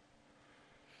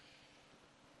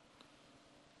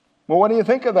 Well, what do you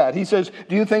think of that? He says,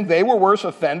 do you think they were worse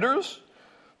offenders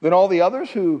than all the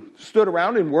others who stood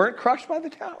around and weren't crushed by the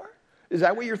tower? Is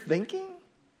that what you're thinking?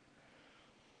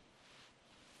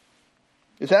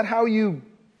 Is that how you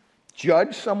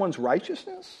judge someone's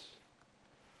righteousness?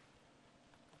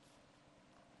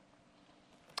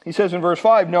 He says in verse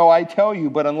 5, no, I tell you,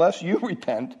 but unless you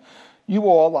repent, you will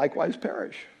all likewise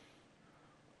perish.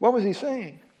 What was he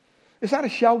saying? It's not a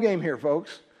shell game here,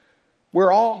 folks.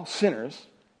 We're all sinners.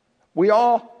 We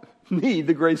all need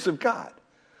the grace of God.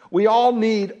 We all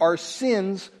need our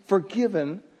sins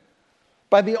forgiven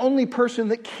by the only person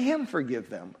that can forgive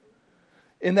them,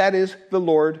 and that is the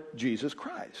Lord Jesus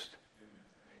Christ.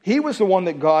 He was the one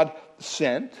that God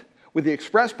sent with the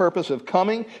express purpose of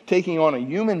coming, taking on a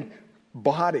human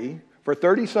body for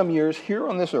 30-some years here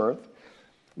on this earth,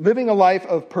 living a life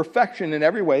of perfection in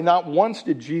every way. Not once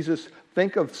did Jesus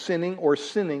think of sinning or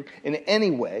sinning in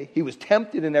any way. He was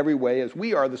tempted in every way, as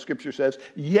we are, the Scripture says,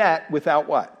 yet without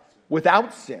what?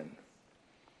 Without sin.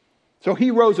 So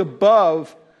he rose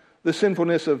above the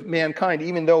sinfulness of mankind,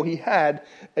 even though he had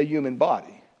a human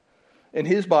body. And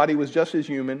his body was just as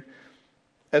human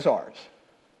as ours.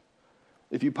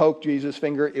 If you poke Jesus'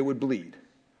 finger, it would bleed.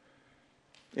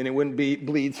 And it wouldn't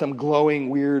bleed some glowing,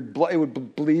 weird blood. It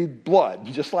would bleed blood,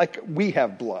 just like we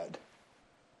have blood.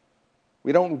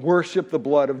 We don't worship the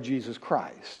blood of Jesus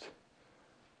Christ.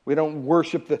 We don't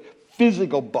worship the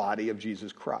physical body of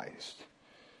Jesus Christ.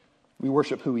 We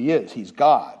worship who he is. He's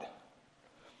God.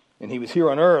 And he was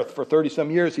here on earth for 30-some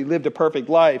years. He lived a perfect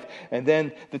life. And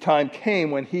then the time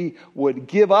came when he would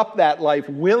give up that life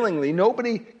willingly.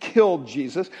 Nobody killed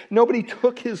Jesus. Nobody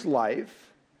took his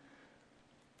life.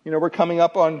 You know, we're coming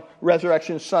up on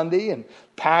Resurrection Sunday and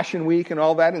Passion Week and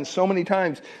all that. And so many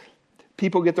times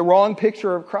people get the wrong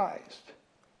picture of Christ.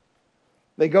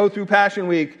 They go through Passion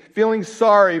Week feeling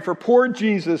sorry for poor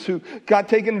Jesus who got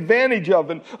taken advantage of.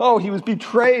 And, he was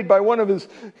betrayed by one of his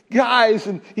guys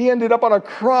and he ended up on a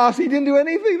cross. He didn't do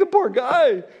anything, the poor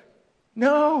guy.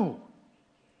 No.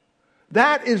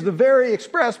 That is the very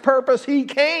express purpose he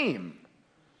came.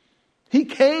 He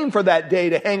came for that day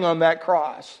to hang on that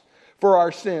cross for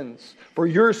our sins, for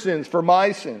your sins, for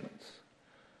my sins,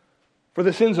 for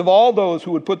the sins of all those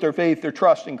who would put their faith, their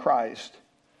trust in Christ.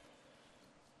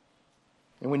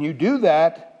 And when you do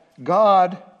that,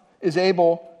 God is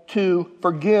able to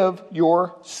forgive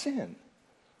your sin.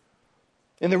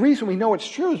 And the reason we know it's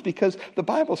true is because the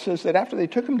Bible says that after they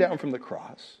took him down from the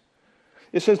cross,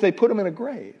 it says they put him in a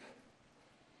grave,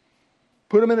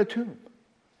 put him in a tomb,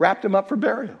 wrapped him up for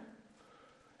burial.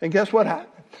 And guess what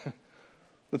happened?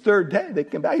 The third day they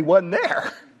came back. He wasn't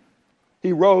there.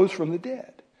 He rose from the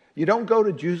dead. You don't go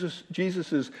to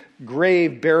Jesus'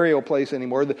 grave burial place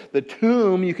anymore. The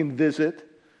tomb you can visit,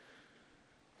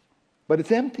 but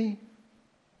it's empty.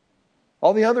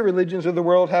 All the other religions of the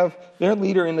world have their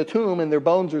leader in the tomb and their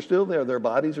bones are still there. Their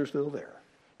bodies are still there.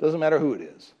 Doesn't matter who it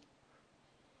is.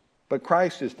 But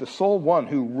Christ is the sole one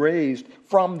who raised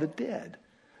from the dead.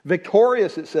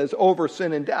 Victorious, it says, over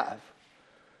sin and death.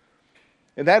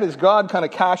 And that is God kind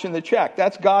of cashing the check.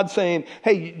 That's God saying,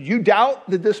 hey, you doubt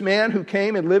that this man who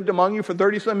came and lived among you for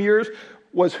 30-some years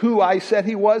was who I said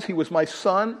he was? He was my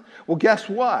son? Well, guess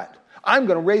what? I'm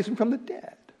going to raise him from the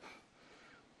dead.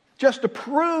 Just to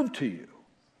prove to you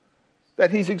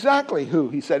that he's exactly who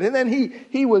he said. And then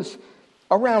he was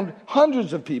around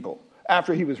hundreds of people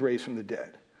after he was raised from the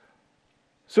dead.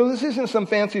 So this isn't some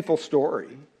fanciful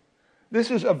story.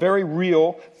 This is a very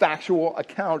real, factual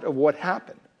account of what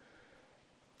happened.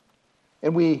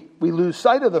 And we lose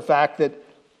sight of the fact that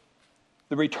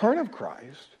the return of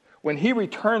Christ, when he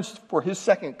returns for his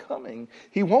second coming,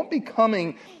 he won't be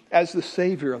coming as the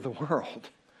Savior of the world.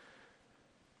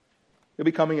 He'll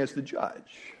be coming as the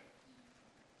judge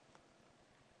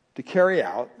to carry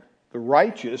out the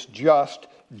righteous, just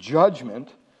judgment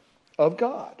of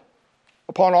God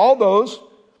upon all those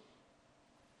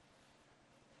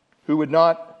who would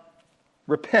not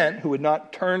repent, who would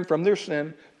not turn from their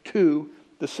sin to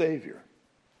the Savior.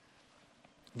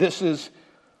 This is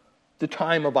the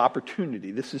time of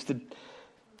opportunity. This is the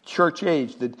church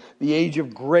age, the age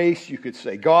of grace, you could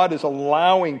say. God is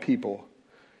allowing people,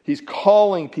 he's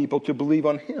calling people to believe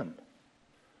on him,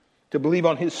 to believe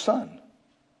on his Son.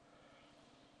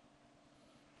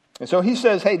 And so he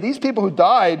says, hey, these people who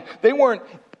died, they weren't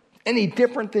any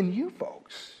different than you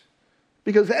folks.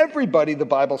 Because everybody, the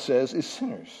Bible says, is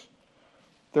sinners.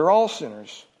 They're all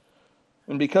sinners.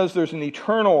 And because there's an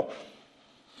eternal,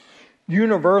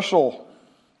 universal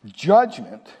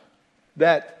judgment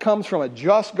that comes from a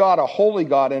just God, a holy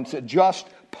God, and it's a just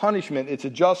punishment, it's a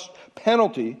just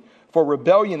penalty for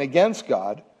rebellion against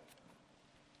God,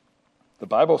 The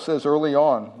Bible says early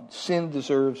on, sin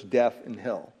deserves death in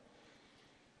hell.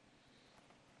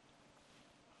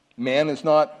 Man is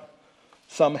not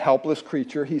some helpless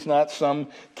creature. He's not some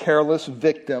careless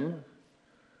victim.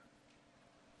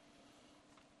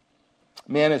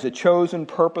 Man is a chosen,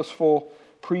 purposeful,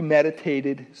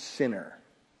 premeditated sinner.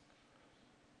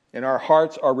 And our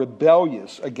hearts are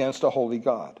rebellious against a holy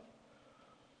God.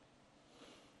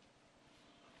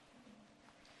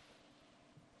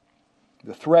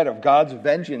 The threat of God's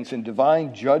vengeance and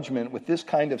divine judgment with this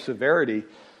kind of severity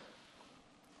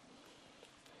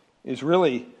is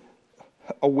really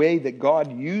a way that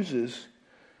God uses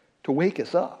to wake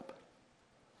us up,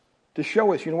 to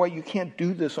show us, you know what, you can't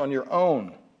do this on your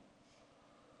own.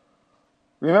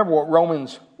 Remember what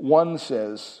Romans 1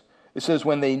 says. It says,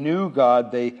 when they knew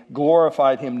God, they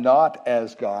glorified him not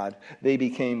as God. They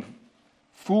became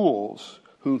fools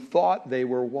who thought they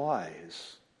were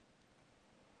wise.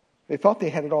 They thought they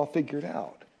had it all figured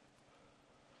out.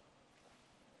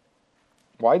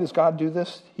 Why does God do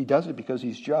this? He does it because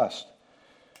he's just.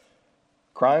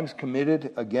 Crimes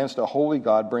committed against a holy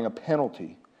God bring a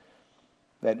penalty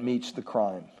that meets the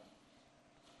crime.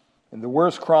 And the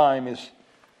worst crime is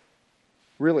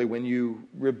really when you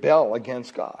rebel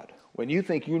against God, when you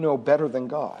think you know better than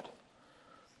God.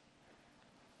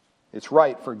 It's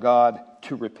right for God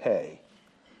to repay.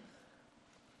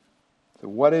 So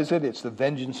what is it? It's the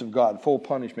vengeance of God, full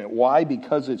punishment. Why?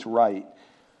 Because it's right.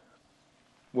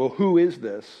 Well, who is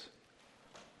this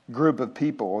group of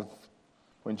people?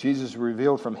 When Jesus is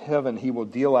revealed from heaven, he will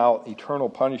deal out eternal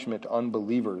punishment to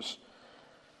unbelievers.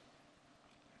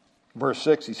 Verse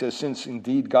 6, he says, since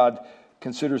indeed God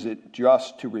considers it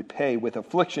just to repay with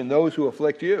affliction those who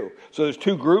afflict you. So there's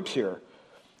two groups here.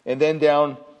 And then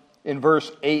down in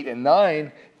verse 8 and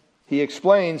 9, he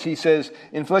explains, he says,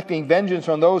 inflicting vengeance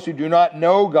on those who do not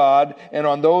know God and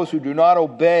on those who do not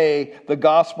obey the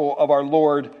gospel of our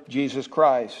Lord Jesus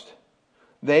Christ.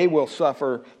 They will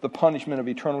suffer the punishment of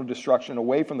eternal destruction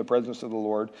away from the presence of the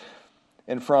Lord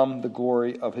and from the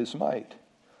glory of his might.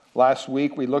 Last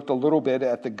week we looked a little bit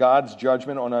at the God's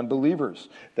judgment on unbelievers,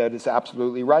 that is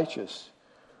absolutely righteous.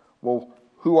 Well,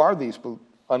 who are these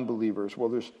unbelievers? Well,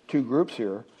 there's two groups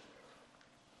here.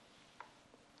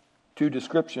 Two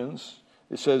descriptions.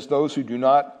 It says those who do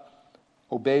not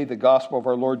obey the gospel of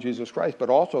our Lord Jesus Christ, but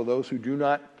also those who do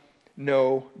not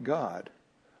know God.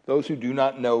 Those who do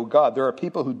not know God. There are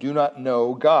people who do not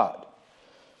know God.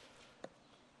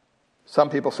 Some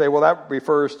people say, well, that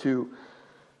refers to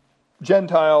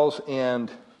Gentiles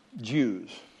and Jews.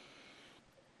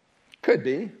 Could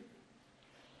be.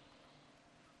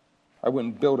 I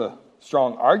wouldn't build a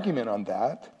strong argument on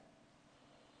that.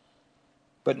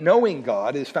 But knowing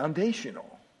God is foundational.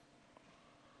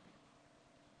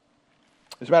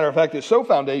 As a matter of fact, it's so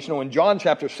foundational. In John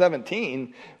chapter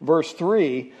 17, verse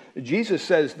 3, Jesus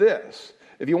says this.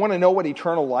 If you want to know what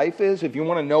eternal life is, if you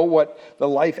want to know what the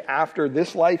life after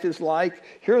this life is like,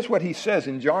 here's what he says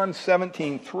in John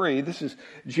 17:3. This is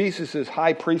Jesus'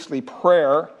 high priestly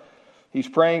prayer. He's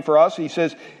praying for us. He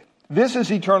says, this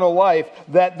is eternal life,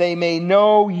 that they may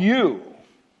know you.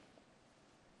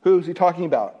 Who's he talking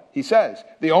about? He says,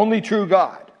 the only true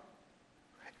God,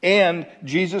 and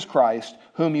Jesus Christ,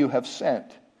 whom you have sent.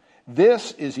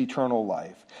 This is eternal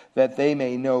life, that they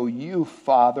may know you,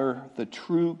 Father, the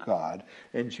true God,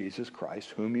 and Jesus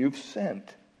Christ, whom you've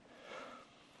sent.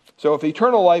 So if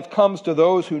eternal life comes to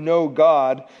those who know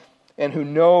God and who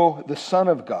know the Son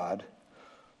of God,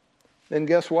 then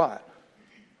guess what?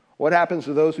 What happens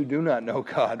to those who do not know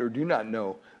God or do not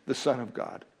know the Son of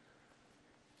God?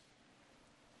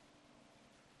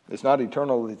 It's not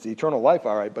eternal, it's eternal life,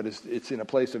 all right, but it's in a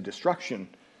place of destruction.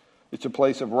 It's a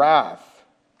place of wrath.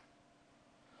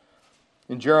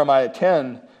 In Jeremiah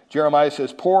 10, Jeremiah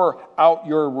says, pour out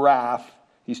your wrath.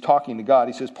 He's talking to God.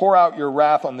 He says, pour out your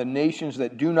wrath on the nations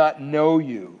that do not know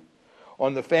you,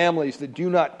 on the families that do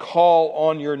not call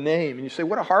on your name. And you say,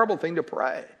 what a horrible thing to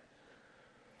pray.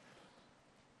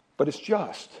 But it's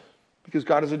just, because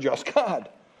God is a just God.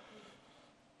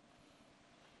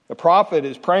 The prophet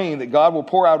is praying that God will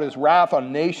pour out his wrath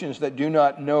on nations that do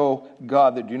not know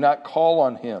God, that do not call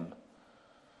on him.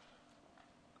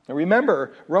 Now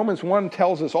remember, Romans 1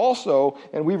 tells us also,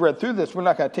 and we've read through this, we're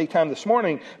not going to take time this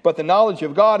morning, but the knowledge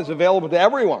of God is available to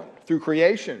everyone through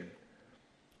creation.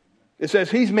 It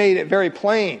says he's made it very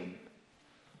plain.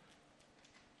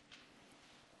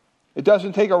 It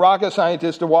doesn't take a rocket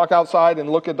scientist to walk outside and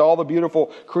look at all the beautiful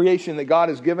creation that God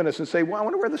has given us and say, well, I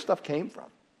wonder where this stuff came from.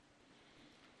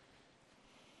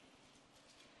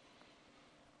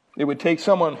 It would take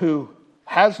someone who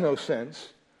has no sense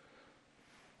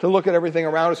to look at everything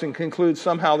around us and conclude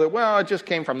somehow that, well, it just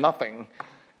came from nothing.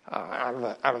 out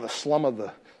of the slime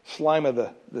of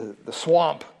the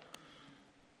swamp.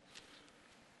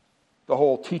 The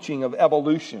whole teaching of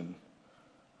evolution.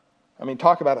 I mean,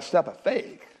 talk about a step of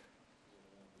faith.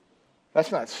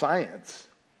 That's not science.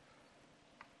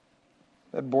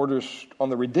 That borders on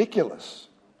the ridiculous.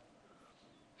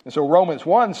 And so Romans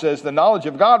 1 says the knowledge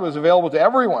of God was available to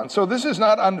everyone. So this is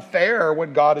not unfair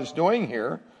what God is doing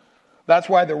here. That's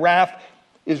why the wrath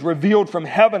is revealed from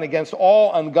heaven against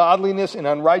all ungodliness and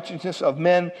unrighteousness of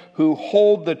men who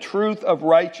hold the truth of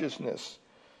righteousness,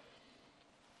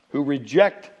 who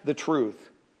reject the truth.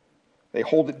 They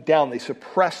hold it down. They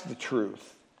suppress the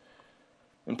truth.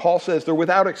 And Paul says they're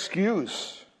without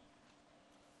excuse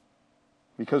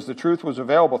because the truth was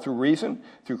available through reason,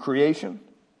 through creation,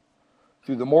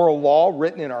 through the moral law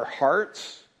written in our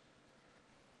hearts.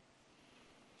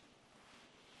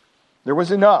 There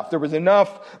was enough. There was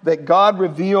enough that God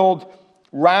revealed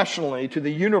rationally to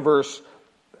the universe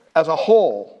as a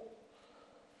whole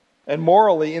and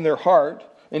morally in their heart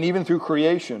and even through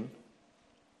creation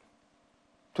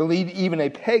to lead even a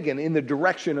pagan in the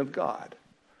direction of God.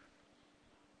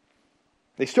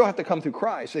 They still have to come through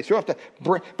Christ. They still have to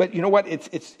bring, but you know what?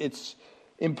 It's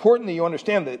important that you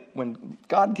understand that when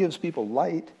God gives people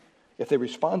light, if they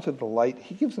respond to the light,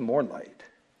 He gives them more light.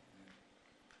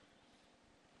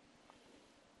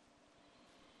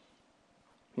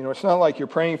 You know, it's not like you're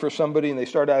praying for somebody and they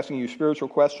start asking you spiritual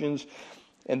questions,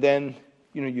 and then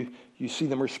you see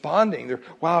them responding. They're,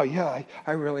 wow, yeah,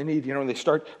 I really need, and they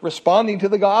start responding to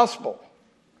the gospel.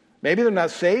 Maybe they're not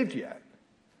saved yet.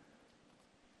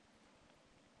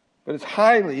 But it's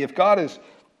highly, if God is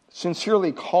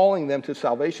sincerely calling them to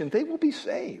salvation, they will be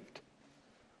saved.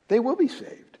 They will be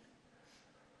saved.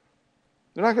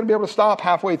 They're not going to be able to stop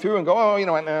halfway through and go, oh,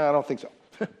 no, I don't think so.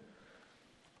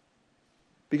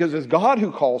 Because it's God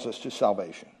who calls us to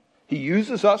salvation. He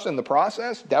uses us in the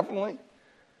process, definitely.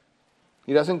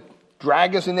 He doesn't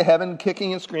drag us into heaven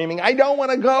kicking and screaming, I don't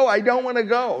want to go, I don't want to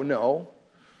go. No.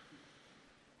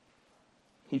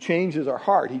 He changes our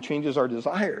heart. He changes our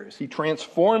desires. He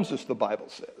transforms us, the Bible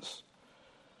says.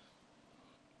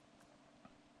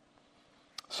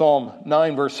 Psalm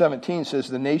 9 verse 17 says,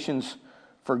 the nations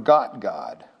forgot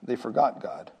God. They forgot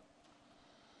God.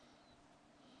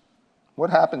 What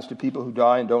happens to people who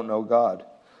die and don't know God?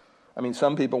 I mean,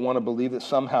 some people want to believe that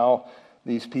somehow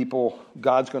these people,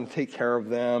 God's going to take care of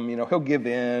them. He'll give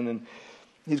in and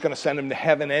He's going to send them to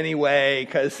heaven anyway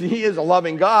because He is a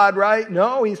loving God, right?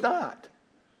 No, He's not.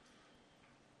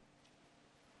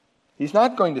 He's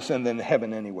not going to send them to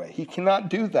heaven anyway. He cannot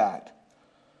do that.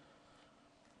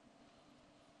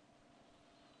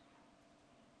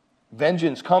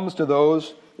 Vengeance comes to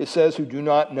those, it says, who do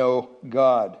not know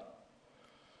God.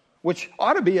 Which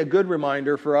ought to be a good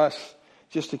reminder for us,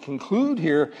 just to conclude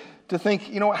here, to think,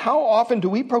 how often do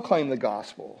we proclaim the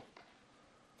gospel?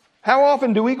 How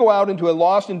often do we go out into a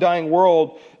lost and dying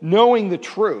world knowing the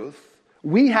truth?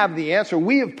 We have the answer.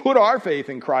 We have put our faith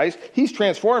in Christ. He's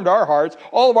transformed our hearts.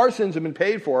 All of our sins have been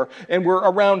paid for. And we're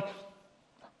around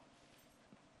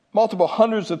multiple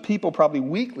hundreds of people probably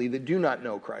weekly that do not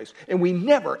know Christ. And we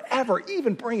never, ever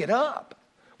even bring it up.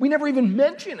 We never even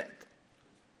mention it.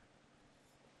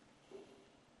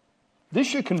 This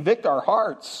should convict our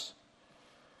hearts.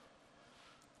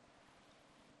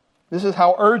 This is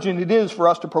how urgent it is for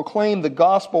us to proclaim the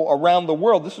gospel around the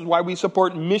world. This is why we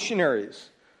support missionaries.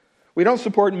 We don't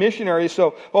support missionaries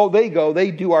so, they go,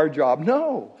 they do our job.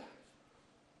 No.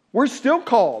 We're still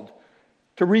called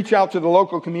to reach out to the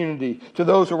local community, to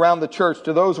those around the church,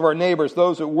 to those of our neighbors,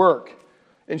 those at work,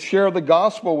 and share the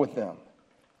gospel with them.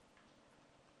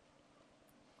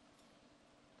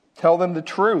 Tell them the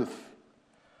truth.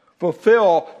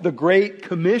 Fulfill the great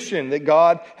commission that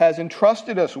God has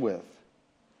entrusted us with.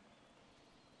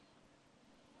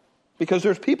 Because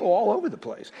there's people all over the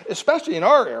place, especially in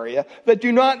our area, that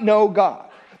do not know God.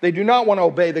 They do not want to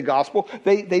obey the gospel.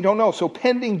 They don't know. So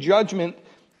pending judgment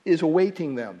is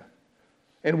awaiting them.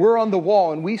 And we're on the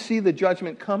wall and we see the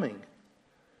judgment coming.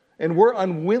 And we're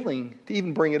unwilling to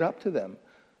even bring it up to them.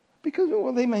 Because,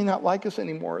 they may not like us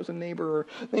anymore as a neighbor. Or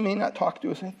they may not talk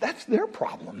to us. That's their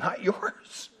problem, not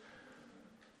yours.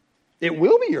 It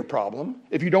will be your problem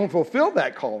if you don't fulfill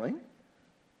that calling,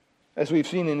 as we've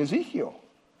seen in Ezekiel.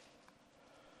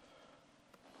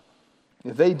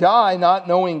 If they die not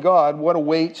knowing God, what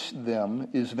awaits them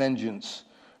is vengeance,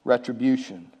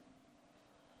 retribution.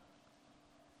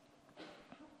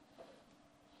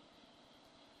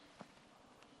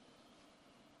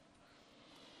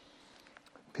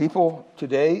 People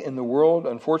today in the world,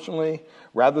 unfortunately,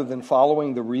 rather than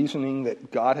following the reasoning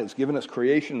that God has given us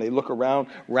creation, they look around,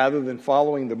 rather than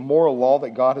following the moral law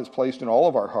that God has placed in all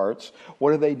of our hearts,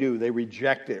 what do? They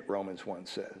reject it, Romans 1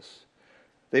 says.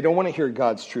 They don't want to hear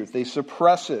God's truth. They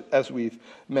suppress it, as we've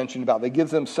mentioned about. They give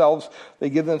themselves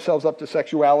up to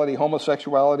sexuality,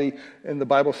 homosexuality, and the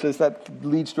Bible says that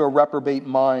leads to a reprobate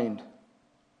mind.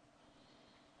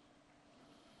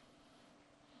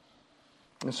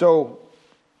 And so,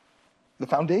 the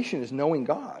foundation is knowing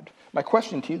God. My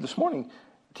question to you this morning,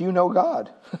 do you know God?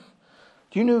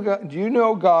 Do you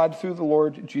know God through the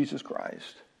Lord Jesus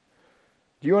Christ?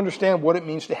 Do you understand what it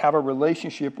means to have a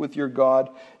relationship with your God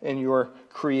and your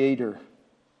Creator?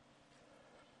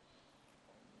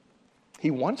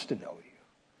 He wants to know you.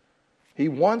 He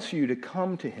wants you to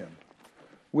come to Him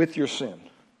with your sin.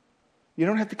 You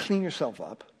don't have to clean yourself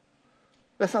up.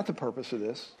 That's not the purpose of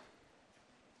this.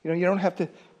 You don't have to,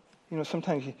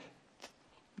 sometimes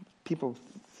people,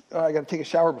 I got to take a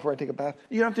shower before I take a bath.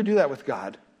 You don't have to do that with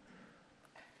God.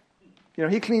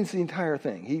 He cleans the entire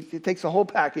thing. He takes the whole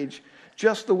package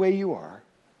just the way you are.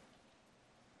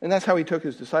 And that's how He took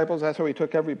His disciples. That's how He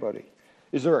took everybody.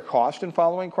 Is there a cost in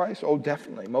following Christ? Oh,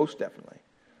 definitely. Most definitely.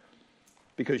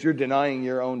 Because you're denying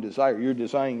your own desire. You're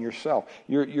denying yourself.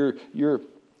 You're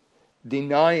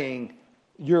denying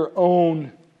your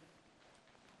own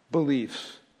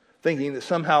beliefs. Thinking that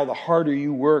somehow the harder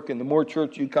you work and the more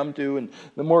church you come to and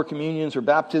the more communions or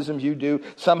baptisms you do,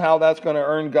 somehow that's going to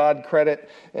earn God credit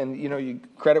and, you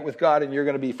credit with God and you're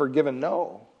going to be forgiven.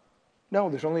 No,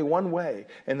 there's only one way,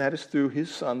 and that is through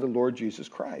His Son, the Lord Jesus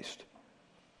Christ.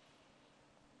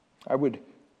 I would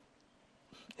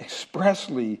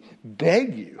expressly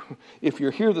beg you, if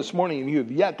you're here this morning and you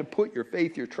have yet to put your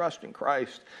faith, your trust in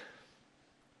Christ,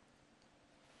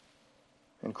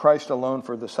 and Christ alone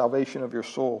for the salvation of your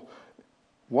soul,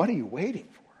 what are you waiting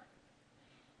for?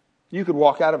 You could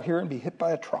walk out of here and be hit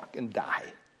by a truck and die.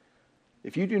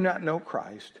 If you do not know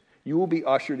Christ, you will be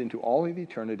ushered into all of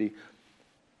eternity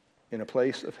in a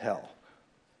place of hell.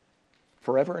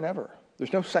 Forever and ever.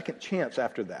 There's no second chance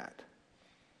after that.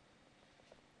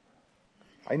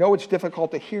 I know it's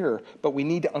difficult to hear, but we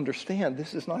need to understand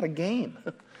this is not a game.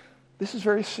 This is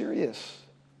very serious.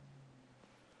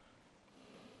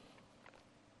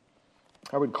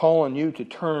 I would call on you to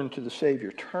turn to the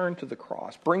Savior. Turn to the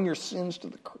cross. Bring your sins to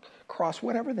the cross,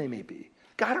 whatever they may be.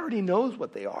 God already knows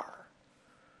what they are.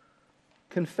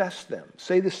 Confess them.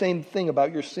 Say the same thing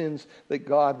about your sins that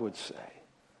God would say.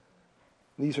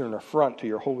 These are an affront to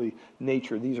your holy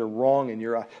nature. These are wrong in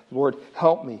your eye. Lord,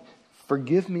 help me.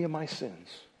 Forgive me of my sins.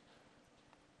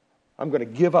 I'm going to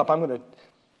give up. I'm going to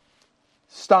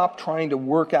stop trying to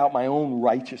work out my own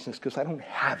righteousness because I don't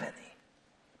have any.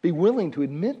 Be willing to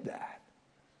admit that.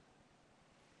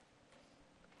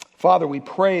 Father, we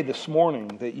pray this morning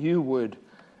that you would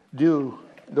do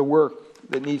the work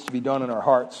that needs to be done in our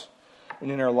hearts and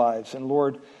in our lives. And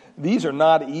Lord, these are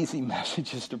not easy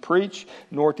messages to preach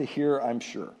nor to hear, I'm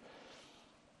sure.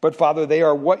 But Father, they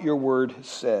are what your word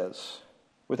says,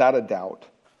 without a doubt.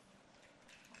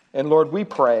 And Lord, we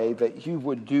pray that you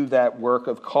would do that work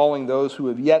of calling those who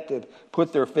have yet to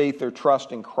put their faith, their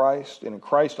trust in Christ and in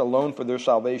Christ alone for their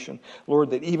salvation. Lord,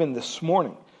 that even this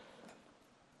morning,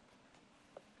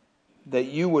 that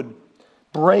you would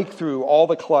break through all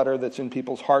the clutter that's in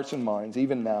people's hearts and minds,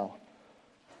 even now,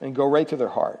 and go right to their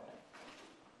heart.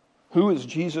 Who is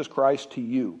Jesus Christ to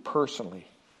you personally?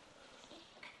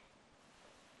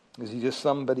 Is he just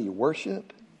somebody you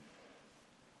worship?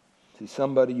 Is he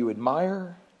somebody you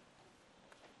admire?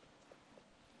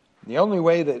 The only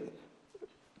way that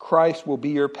Christ will be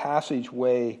your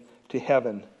passageway to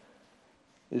heaven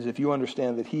is if you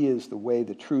understand that he is the way,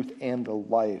 the truth, and the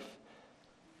life.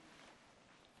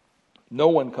 No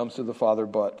one comes to the Father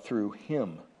but through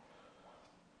him.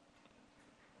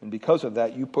 And because of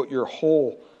that, you put your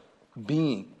whole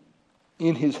being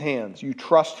in his hands. You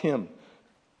trust him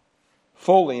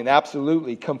fully and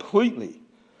absolutely, completely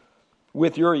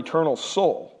with your eternal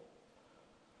soul.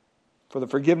 For the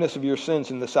forgiveness of your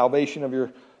sins and the salvation of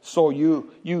your soul,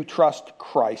 you trust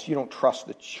Christ. You don't trust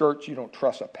the church. You don't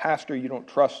trust a pastor. You don't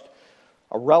trust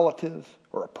a relative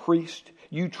or a priest.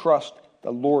 You trust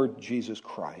the Lord Jesus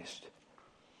Christ.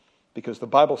 Because the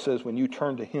Bible says when you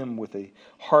turn to him with a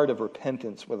heart of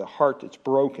repentance, with a heart that's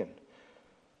broken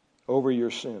over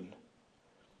your sin,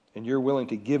 and you're willing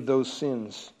to give those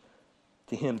sins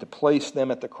to him, to place them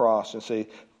at the cross and say,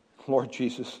 Lord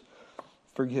Jesus,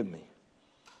 forgive me.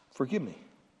 Forgive me.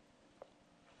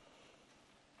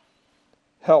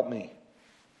 Help me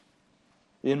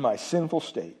in my sinful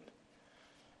state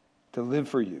to live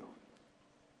for you.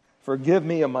 Forgive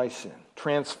me of my sin.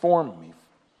 Transform me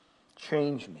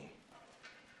Change me.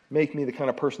 Make me the kind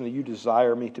of person that you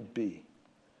desire me to be.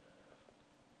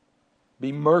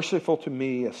 Be merciful to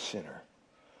me, a sinner.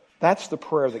 That's the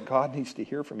prayer that God needs to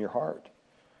hear from your heart.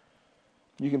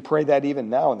 You can pray that even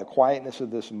now in the quietness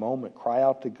of this moment. Cry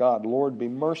out to God, Lord, be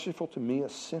merciful to me, a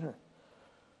sinner.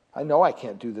 I know I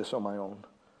can't do this on my own.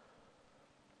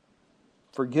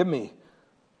 Forgive me,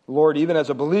 Lord, even as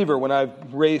a believer, when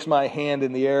I've raised my hand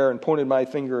in the air and pointed my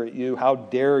finger at you. How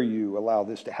dare you allow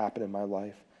this to happen in my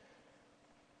life?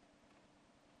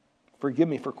 Forgive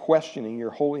me for questioning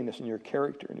your holiness and your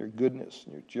character and your goodness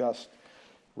and your just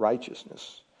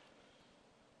righteousness.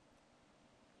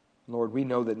 Lord, we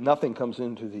know that nothing comes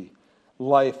into the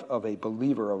life of a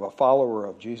believer, of a follower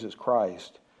of Jesus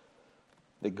Christ,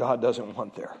 that God doesn't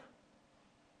want there.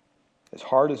 As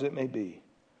hard as it may be,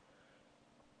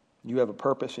 you have a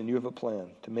purpose and you have a plan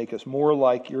to make us more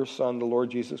like your Son, the Lord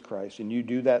Jesus Christ. And you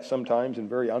do that sometimes in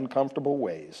very uncomfortable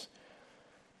ways.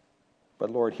 But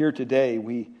Lord, here today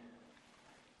we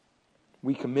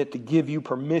commit to give you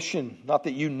permission, not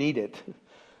that you need it,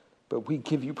 but we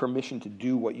give you permission to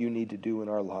do what you need to do in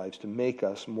our lives to make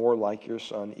us more like your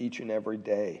Son each and every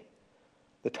day.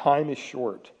 The time is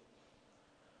short.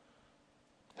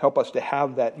 Help us to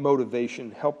have that motivation.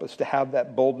 Help us to have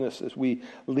that boldness as we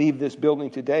leave this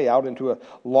building today out into a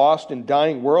lost and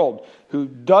dying world who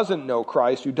doesn't know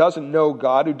Christ, who doesn't know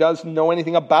God, who doesn't know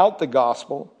anything about the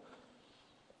gospel.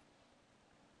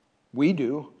 We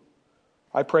do.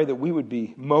 I pray that we would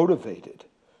be motivated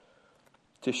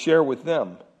to share with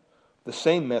them the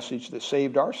same message that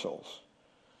saved our souls.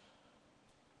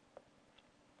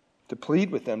 To plead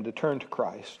with them to turn to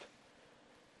Christ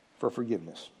for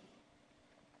forgiveness.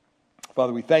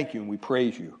 Father, we thank you and we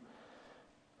praise you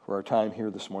for our time here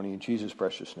this morning in Jesus'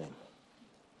 precious name.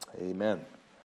 Amen.